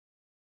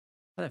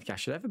 I don't think I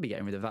should ever be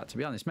getting rid of that, to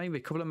be honest. Maybe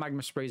a couple of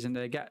magma sprays in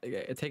there,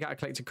 take out a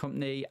collector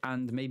company,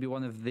 and maybe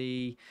one of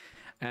the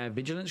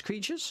vigilance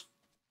creatures.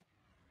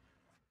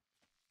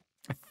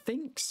 I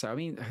think so. I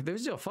mean, there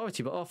was the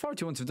authority, but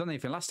authority wouldn't have done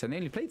anything last time. They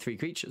only played 3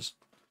 creatures.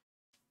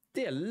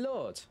 Dear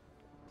Lord.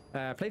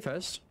 Play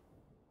first.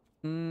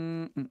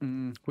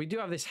 We do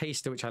have this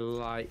haster, which I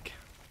like.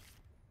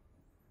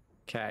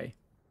 Okay.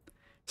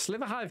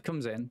 Sliver Hive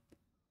comes in.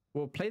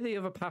 We'll play the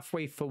other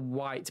pathway for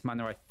white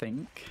mana, I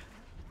think.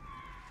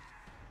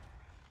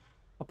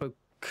 Oppo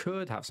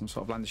could have some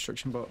sort of land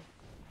destruction, but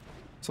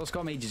Soul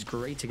Scar Mage is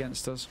great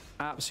against us.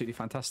 Absolutely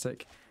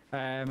fantastic.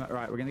 Right,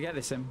 we're going to get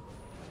this in.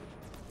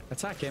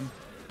 Attack him.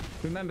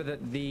 Remember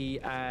that the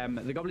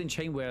Goblin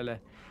Chain Whirler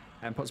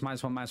puts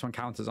 -1/-1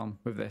 counters on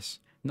with this.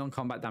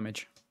 Non-combat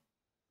damage.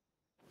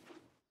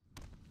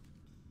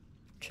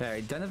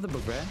 Okay, Den of the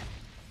Bugbear.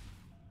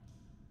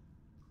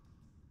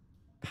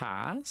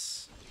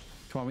 Pass.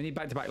 Come on, we need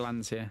back-to-back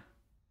lands here.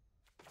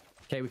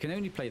 Okay, we can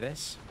only play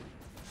this.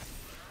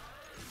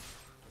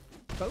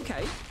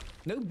 Okay.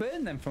 No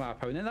burn then from our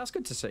opponent. That's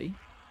good to see.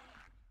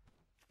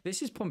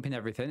 This is pumping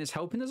everything. It's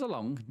helping us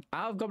along.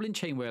 Out of Goblin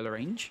Chain Whirler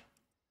range.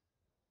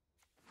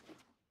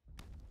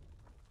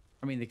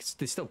 I mean,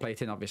 they still play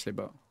it in, obviously,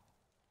 but...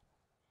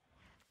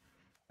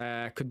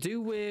 could do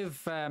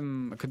with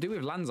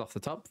lands off the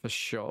top, for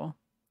sure.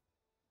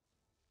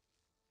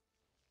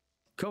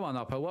 Come on,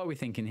 Oppo. What are we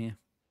thinking here?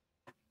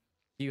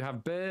 Do you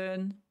have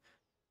burn? Do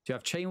you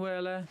have Chain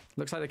Whirler?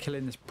 Looks like they're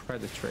killing this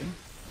Predatory.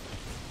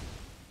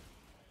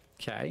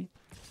 Okay.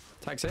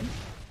 Tags in.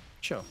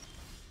 Sure.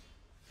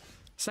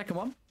 Second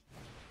one.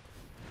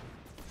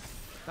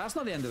 That's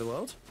not the end of the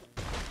world.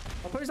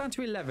 Oppo's down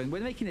to 11. We're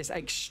making this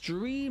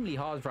extremely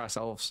hard for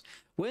ourselves.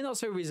 We're not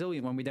so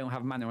resilient when we don't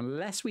have mana,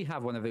 unless we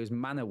have one of those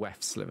mana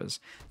weft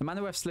slivers. The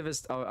mana weft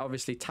slivers are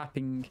obviously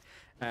tapping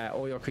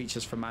all your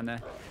creatures for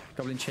mana.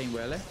 Goblin Chain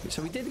Whirler.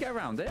 So we did get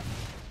around it.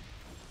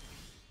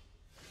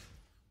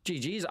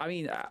 GG's. I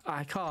mean,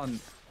 I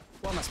can't...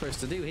 What am I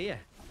supposed to do here?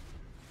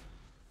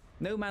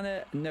 No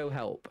mana, no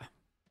help.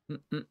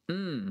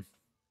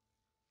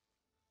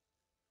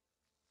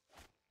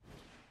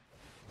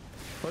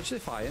 Watch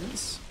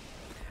Defiance.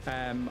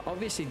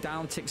 Obviously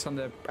down ticks on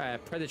the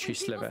Predatory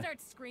Sliver.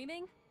 Start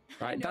screaming,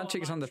 right, down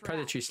ticks on the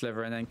Predatory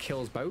Sliver and then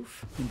kills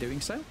both in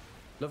doing so.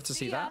 Love to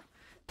see that.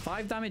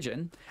 5 damage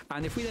in,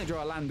 and if we don't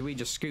draw a land, we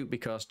just scoop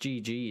because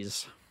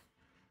GG's.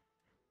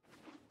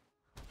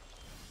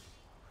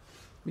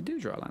 We do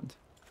draw a land.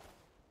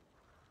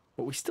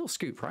 But we still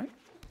scoop, right?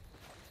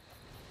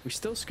 We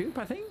still scoop,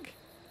 I think.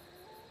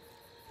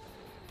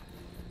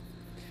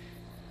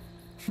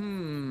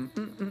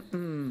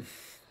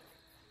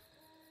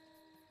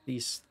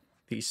 These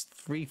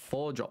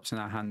 3/4 drops in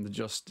our hand are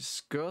just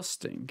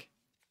disgusting.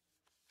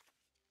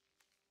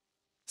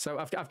 So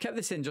I've kept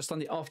this in just on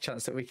the off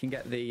chance that we can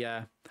get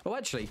the... Oh,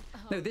 actually,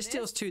 no, this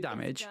deals 2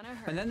 damage.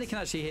 And then they can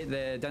actually hit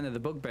the Den of the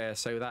Bugbear.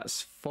 So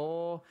that's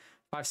 4,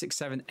 5, 6,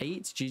 7,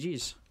 8.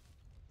 GG's.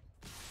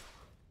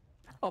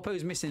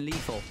 Oppo's missing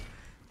lethal.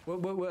 We're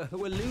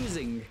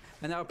losing,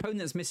 and our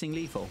opponent's missing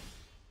lethal.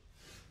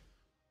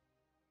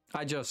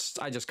 I just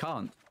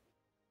can't.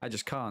 I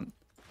just can't.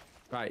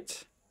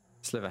 Right.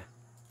 Sliver.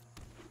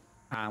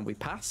 And we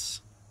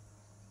pass.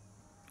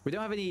 We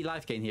don't have any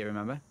life gain here,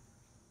 remember?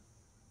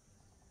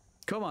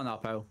 Come on,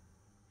 Oppo.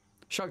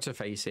 Shock to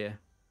face here.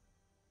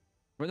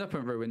 Run up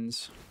and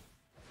ruins.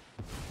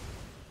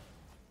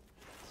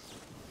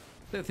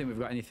 Don't think we've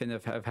got anything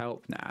of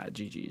help. Nah,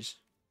 GG's.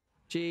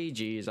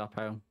 GG's,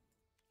 Oppo.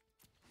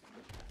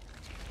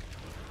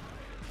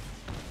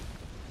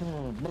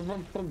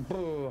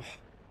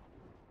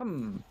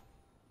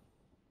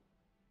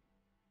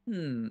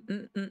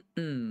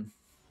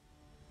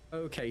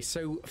 Okay,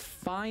 so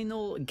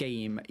final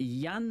game.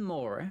 Jan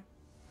Mora.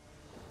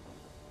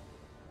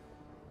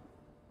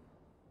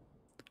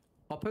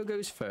 Oppo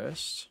goes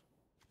first.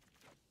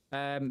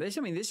 I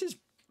mean, this is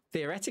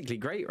theoretically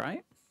great,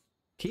 right?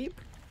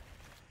 Keep.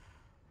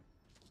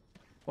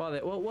 What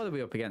are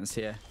we up against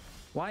here?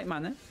 White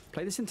mana.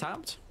 Play this in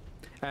tapped.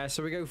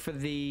 So we go for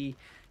this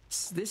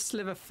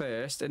Sliver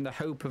first in the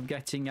hope of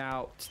getting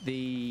out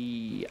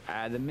the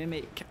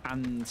Mimic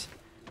and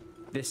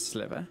this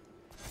Sliver.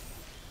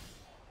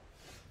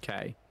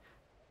 Okay.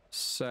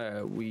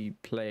 So we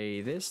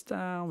play this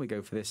down. We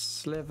go for this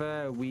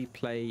Sliver. We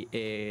play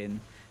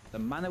in the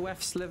Mana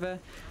Weft Sliver.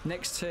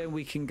 Next turn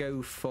we can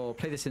go for...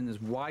 Play this in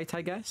as white,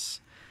 I guess.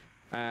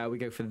 We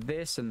go for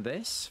this and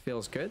this.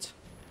 Feels good.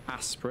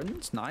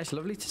 Aspirant. Nice.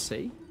 Lovely to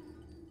see.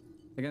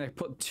 They're going to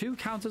put 2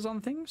 counters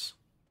on things.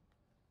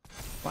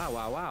 Wow,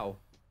 wow, wow.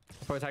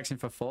 Pro attacks in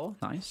for 4.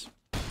 Nice.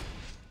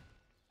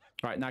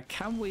 Right, now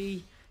can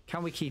we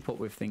keep up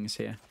with things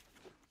here?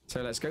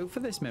 So let's go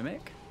for this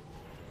Mimic.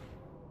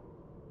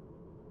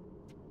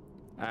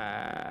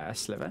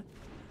 Sliver.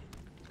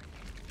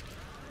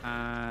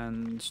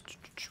 And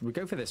we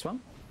go for this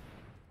one.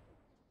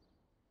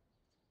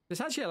 This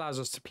actually allows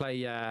us to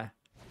play...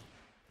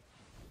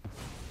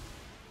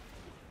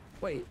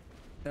 Wait.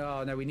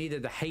 Oh, no, we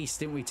needed the haste,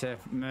 didn't we, to...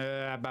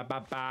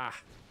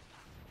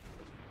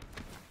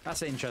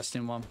 That's an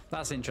interesting one.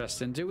 That's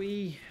interesting. Do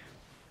we...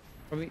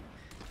 I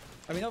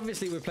mean,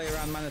 obviously we play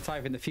around Mana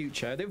Tithe in the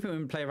future. I don't think we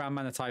can play around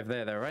Mana Tithe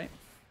there, though, right?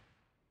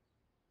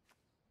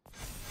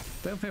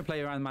 Don't think we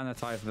play around Mana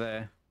Tithe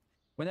there.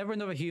 Whenever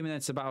another human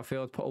enters the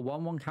battlefield, put a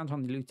 1/1 counter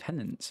on the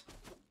lieutenant.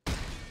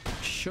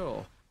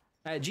 Sure.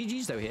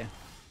 GG's, though, here.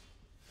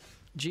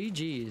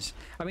 GG's.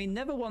 I mean,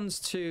 never wants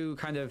to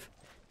kind of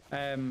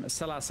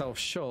sell ourselves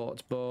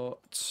short,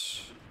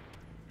 but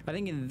I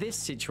think in this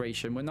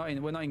situation we're not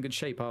in good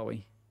shape, are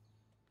we?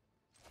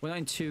 We're not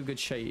in too good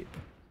shape.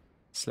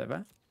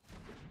 Sliver.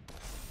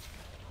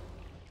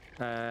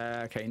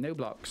 Okay, no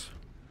blocks.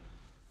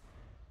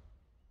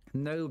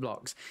 No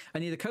blocks. I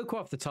need a Coco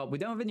off the top. We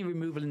don't have any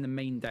removal in the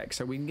main deck,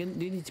 so we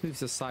need to move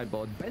to the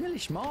sideboard.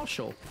 Benelish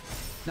Marshall.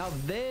 Now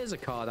there's a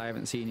card I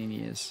haven't seen in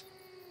years.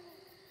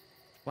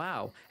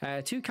 Wow.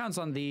 2 counts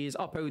on these.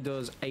 Oppo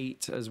does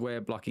 8 as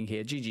we're blocking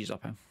here. GG's,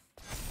 Oppo.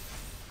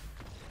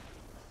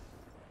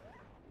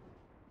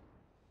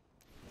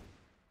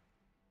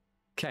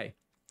 Okay.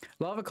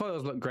 Lava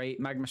coils look great.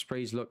 Magma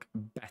sprays look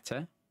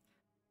better.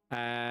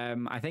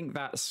 I think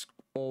that's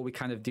all we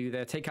kind of do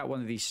there. Take out one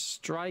of these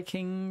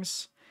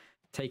strikings.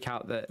 Take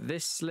out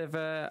this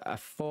sliver, a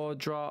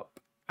 4-drop,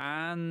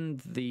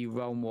 and the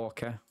Realm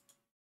Walker.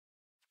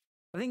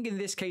 I think in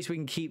this case we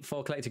can keep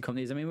 4 collected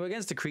companies. I mean, we're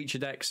against a creature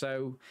deck,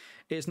 so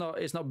it's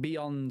not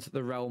beyond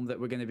the realm that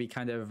we're going to be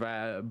kind of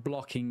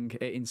blocking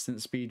at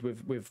instant speed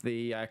with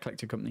the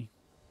collected company.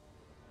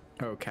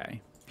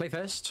 Okay, play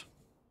first.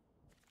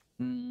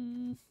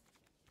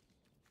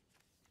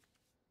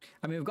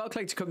 I mean, we've got a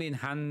collected company in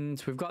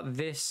hand. We've got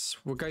this.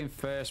 We're going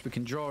first. We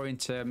can draw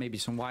into maybe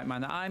some white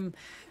mana. And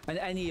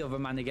any other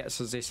mana gets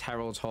us this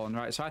Herald's Horn,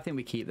 right? So I think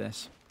we keep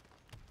this.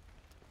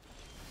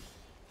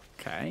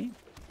 Okay.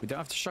 We don't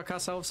have to shock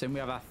ourselves in. We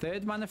have our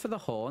 3rd mana for the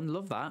Horn.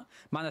 Love that.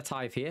 Mana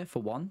Tithe here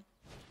for 1.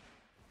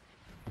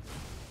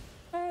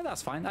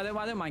 That's fine. I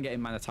don't mind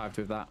getting Mana Tithe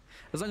with that.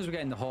 As long as we're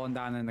getting the Horn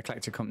down and the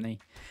collected company.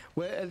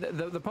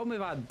 The problem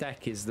with our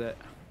deck is that...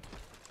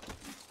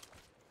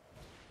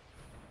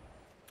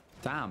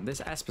 Damn, this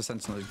Esper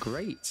Sentinel is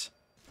great.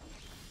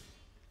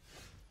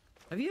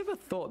 Have you ever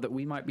thought that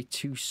we might be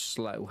too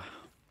slow?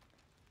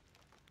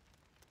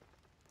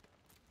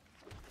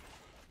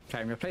 Okay,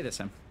 I'm going to play this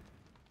in.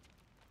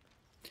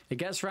 It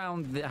gets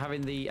around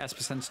having the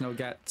Esper Sentinel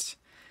get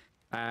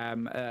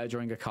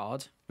drawing a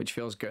card, which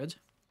feels good.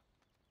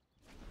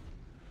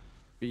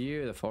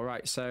 Beautiful.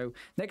 Right, so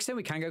next turn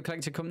we can go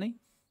Collected Company.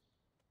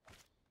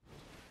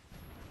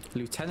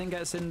 Lieutenant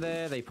gets in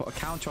there. They put a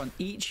counter on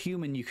each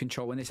human you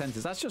control when this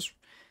enters. That's just...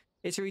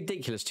 It's a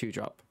ridiculous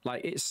 2-drop.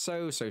 Like, it's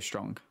so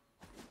strong.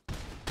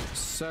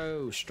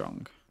 So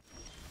strong.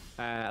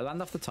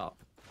 Land off the top.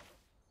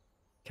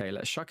 Okay,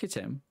 let's shock it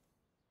in.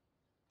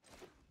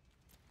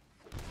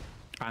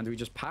 And we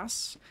just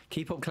pass.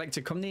 Keep up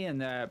Collected Company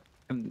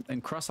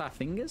and cross our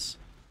fingers.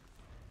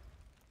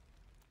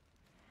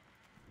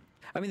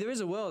 I mean, there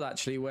is a world,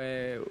 actually,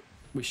 where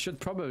we should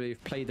probably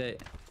have played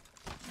it...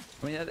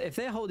 I mean, if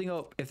they're holding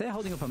up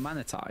a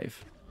Mana Tithe.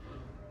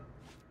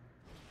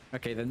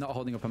 Okay, they're not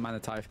holding up a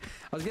Mana Tithe.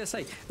 I was gonna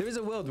say there is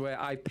a world where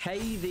I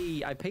pay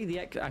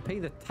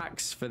the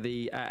tax for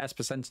the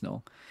Esper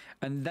Sentinel,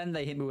 and then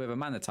they hit me with a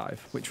Mana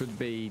Tithe, which would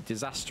be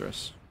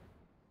disastrous.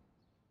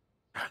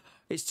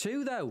 It's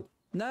 2 though.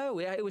 No,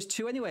 it was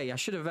 2 anyway. I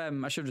should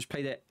have just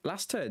played it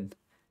last turn.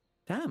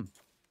 Damn.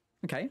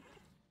 Okay.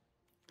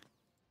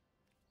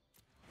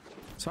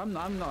 So I'm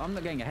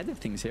not getting ahead of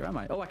things here, am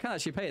I? Oh, I can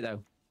actually pay it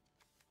though.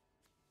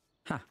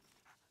 Huh.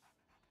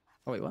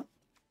 Oh, wait, what?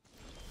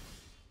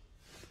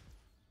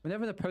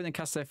 Whenever an opponent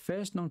casts their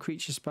first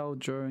non-creature spell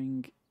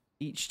during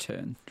each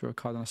turn, draw a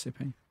card on a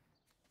sipping.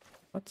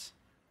 What?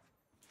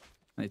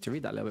 I need to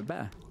read that a little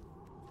bit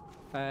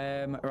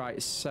better.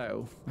 Right,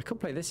 so I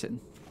could play this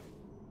in.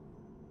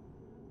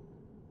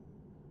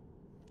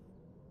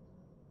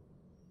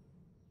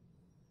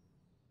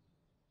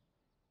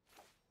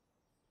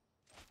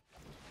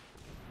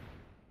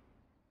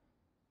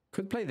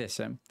 Could play this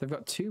in. They've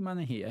got 2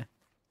 mana here.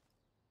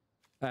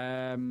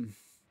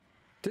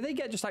 Do they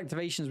get just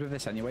activations with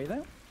this anyway,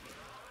 though?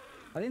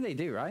 I think they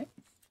do, right?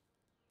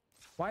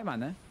 White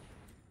mana.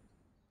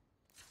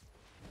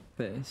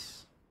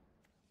 This.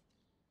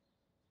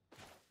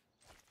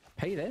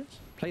 Pay this.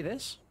 Play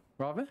this,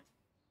 rather.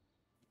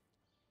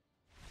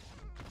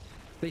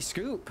 They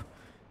scoop.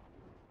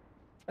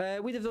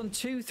 We'd have done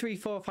 2, 3,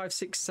 4, 5,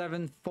 6,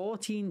 7,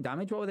 14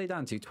 damage. What were they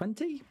down to?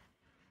 20?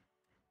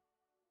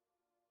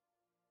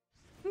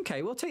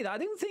 Okay, we'll take that. I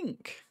didn't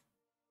think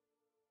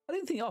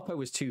Oppo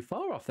was too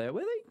far off there,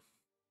 were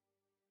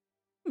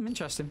they?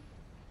 Interesting.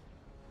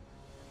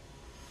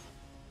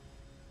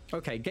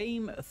 Okay,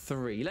 game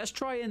 3. Let's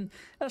try and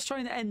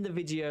end the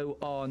video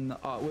on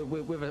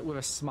with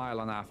a smile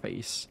on our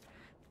face.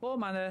 4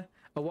 mana,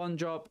 a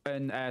 1-drop,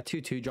 and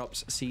 2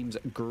 2-drops seems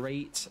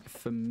great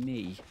for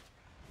me.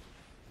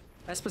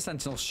 Esper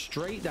Sentinel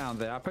straight down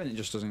there. Our opponent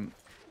just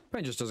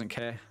doesn't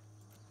care.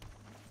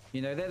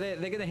 You know, they're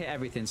going to hit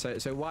everything.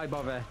 So why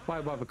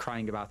bother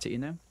crying about it, you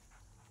know?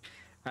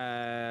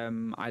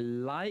 I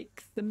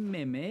like the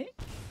Mimic.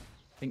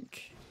 I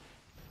think.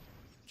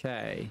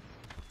 Okay.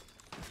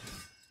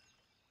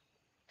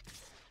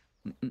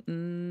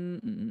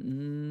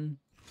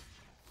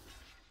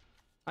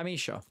 I mean,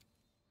 sure.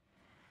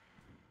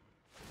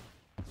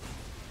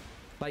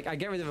 Like, I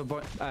get rid of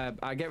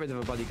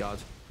a bodyguard,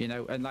 you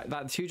know, and like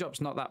that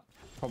 2-drop's not that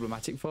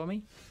problematic for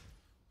me,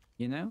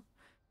 you know.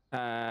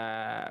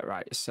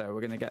 Right, so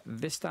we're gonna get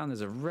this down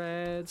as a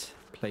red.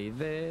 Play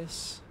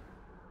this.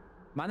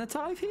 Mana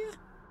Tithe here?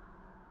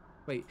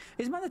 Wait,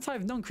 is Mana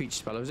Tithe non-creature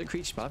spell or is it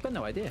creature spell? I've got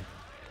no idea.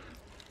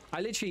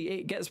 I literally,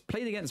 it gets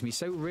played against me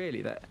so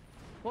rarely that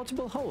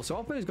multiple holes. So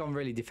Oppo's gone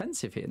really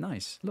defensive here.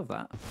 Nice, love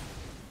that.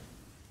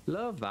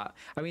 Love that.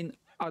 I mean,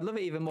 I'd love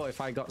it even more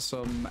if I got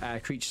some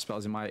creature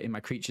spells in my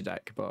creature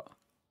deck. But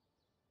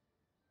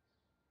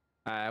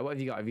what have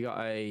you got? Have you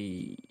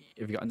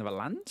got another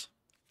land?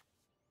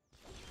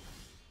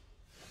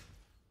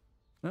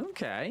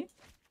 Okay.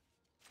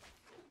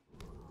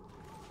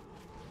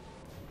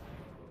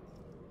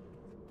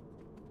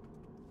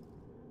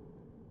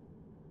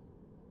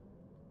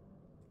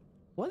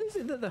 What is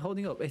it that they're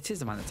holding up? It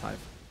is a Mana Tithe.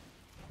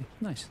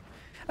 Nice.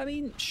 I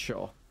mean,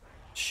 sure.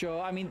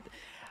 I mean,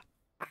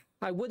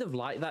 I would have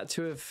liked that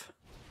to have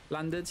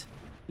landed.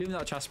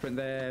 Luminarch Aspirant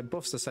there,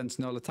 buffs the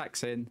Sentinel,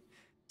 attacks in.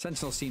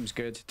 Sentinel seems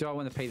good. Do I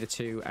want to pay the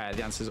 2?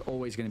 The answer is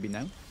always going to be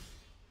no.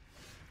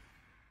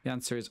 The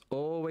answer is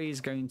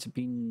always going to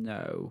be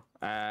no.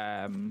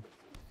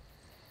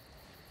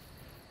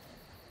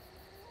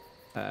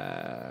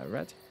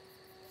 Red.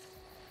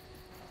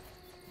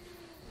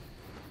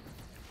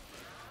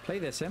 Play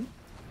this in.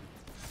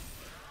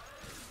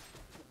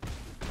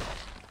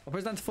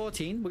 Oppo's down to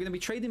 14. We're going to be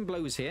trading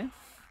blows here.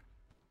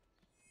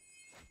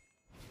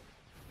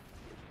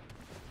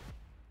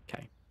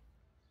 Okay.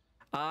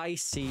 I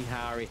see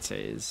how it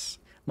is.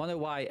 Mono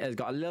White has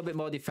got a little bit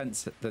more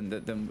defense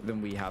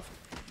than we have.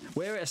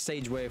 We're at a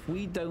stage where if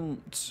we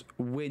don't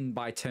win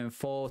by turn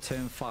 4,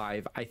 turn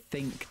 5, I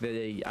think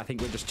we're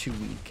just too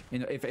weak. You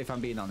know, if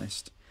I'm being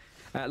honest.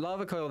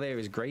 Lava Coil there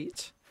is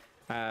great.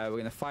 We're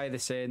going to fire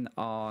this in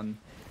on...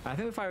 I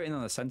think we'll fire it in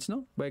on a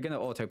Sentinel. We're going to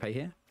auto pay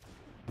here.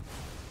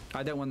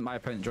 I don't want my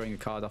opponent drawing a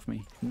card off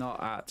me.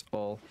 Not at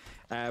all.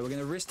 We're going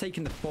to risk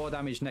taking the 4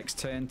 damage next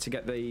turn to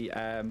get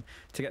the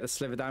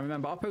Sliver down.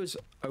 Remember, Oppo's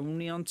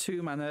only on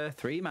 2 mana,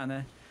 3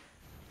 mana.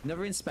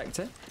 Another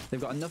Inspector. They've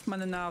got enough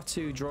mana now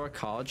to draw a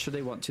card should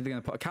they want to. They're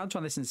going to put a counter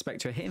on this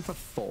Inspector, hitting for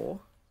 4.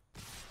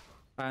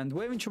 And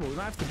we're in trouble. We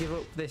might have to give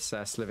up this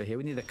Sliver here.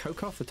 We need a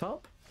Coco off the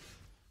top.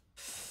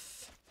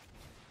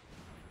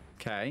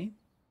 Okay.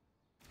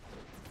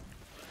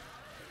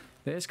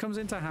 This comes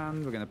into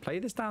hand. We're going to play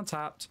this down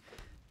tapped.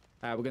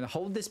 We're going to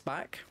hold this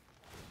back.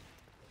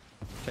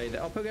 Okay, the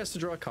Oppo gets to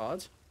draw a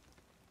card.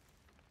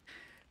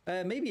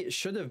 Maybe it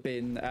should have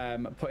been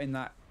putting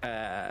that...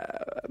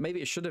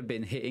 maybe it should have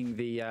been hitting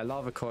the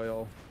Lava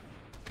Coil.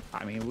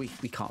 I mean, we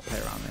can't play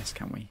around this,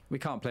 can we? We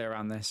can't play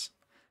around this.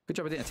 Good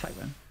job I didn't attack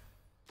then.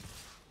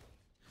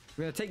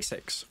 We're going to take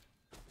 6.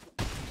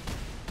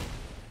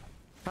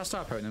 Pass to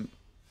our opponent.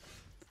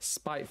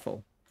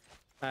 Spiteful.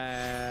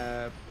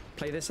 Play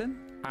this in.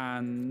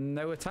 And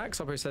no attacks.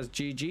 Oppo says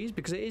GG's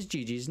because it is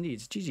GG's indeed.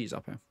 GG's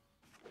Oppo.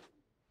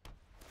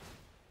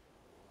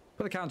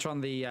 Put the counter on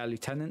the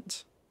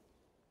Lieutenant.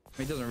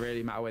 It doesn't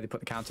really matter where they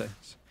put the counter.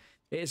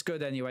 It's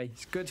good anyway.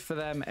 It's good for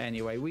them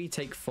anyway. We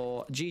take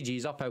 4.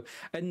 GG's Oppo.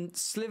 And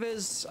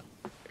Slivers...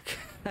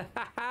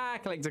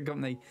 Collector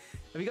Company.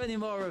 Have you got any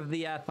more of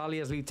the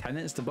Thalia's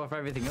Lieutenants to buff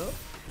everything up?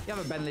 You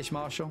have a Benlish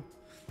Marshal.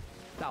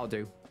 That'll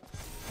do.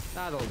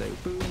 That'll do.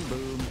 Boom,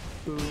 boom,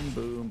 boom,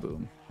 boom,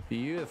 boom.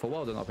 Beautiful.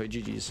 Well done, Oppo.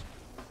 GG's.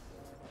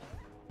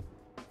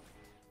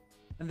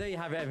 And there you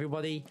have it,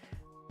 everybody.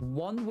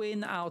 1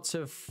 win out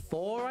of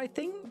 4, I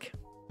think.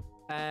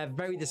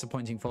 Very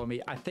disappointing for me.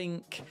 I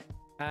think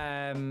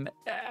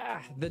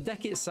the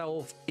deck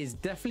itself is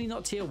definitely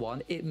not tier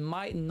 1. It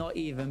might not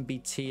even be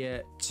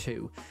tier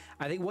 2.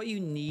 I think what you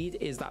need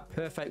is that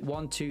perfect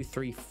 1, 2,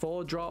 3,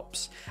 4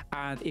 drops.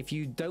 And if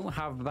you don't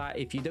have that,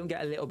 if you don't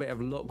get a little bit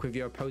of luck with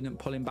your opponent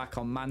pulling back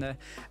on mana,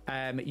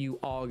 you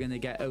are going to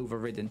get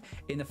overridden.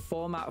 In a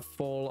format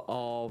full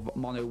of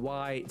mono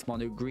white,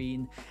 mono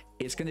green,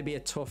 it's going to be a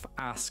tough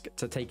ask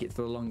to take it to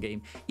the long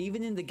game.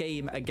 Even in the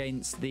game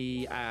against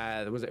the,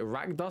 was it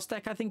Rakdos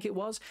deck, I think it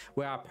was,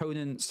 where our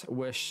opponents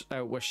were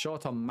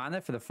short on mana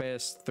for the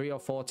first 3 or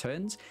 4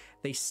 turns,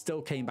 they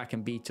still came back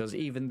and beat us,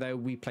 even though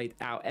we played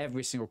out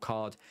every single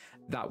card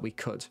that we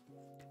could.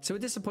 So a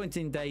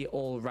disappointing day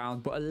all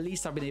around, but at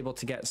least I've been able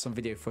to get some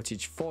video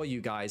footage for you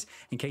guys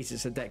in case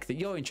it's a deck that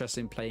you're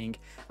interested in playing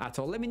at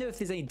all. Let me know if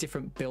there's any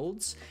different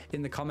builds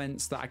in the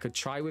comments that I could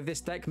try with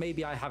this deck.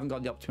 Maybe I haven't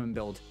got the optimum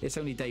build. It's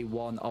only day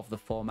 1 of the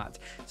format.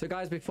 So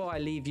guys, before I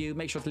leave you,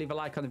 make sure to leave a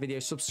like on the video,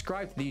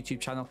 subscribe to the YouTube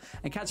channel,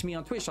 and catch me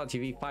on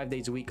twitch.tv 5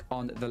 days a week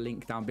on the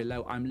link down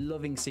below. I'm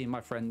loving seeing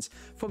my friends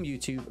from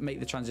YouTube make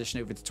the transition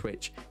over to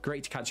Twitch.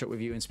 Great to catch up with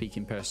you and speak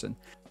in person.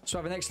 So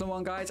have an excellent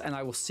one, guys, and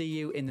I will see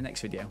you in the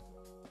next video.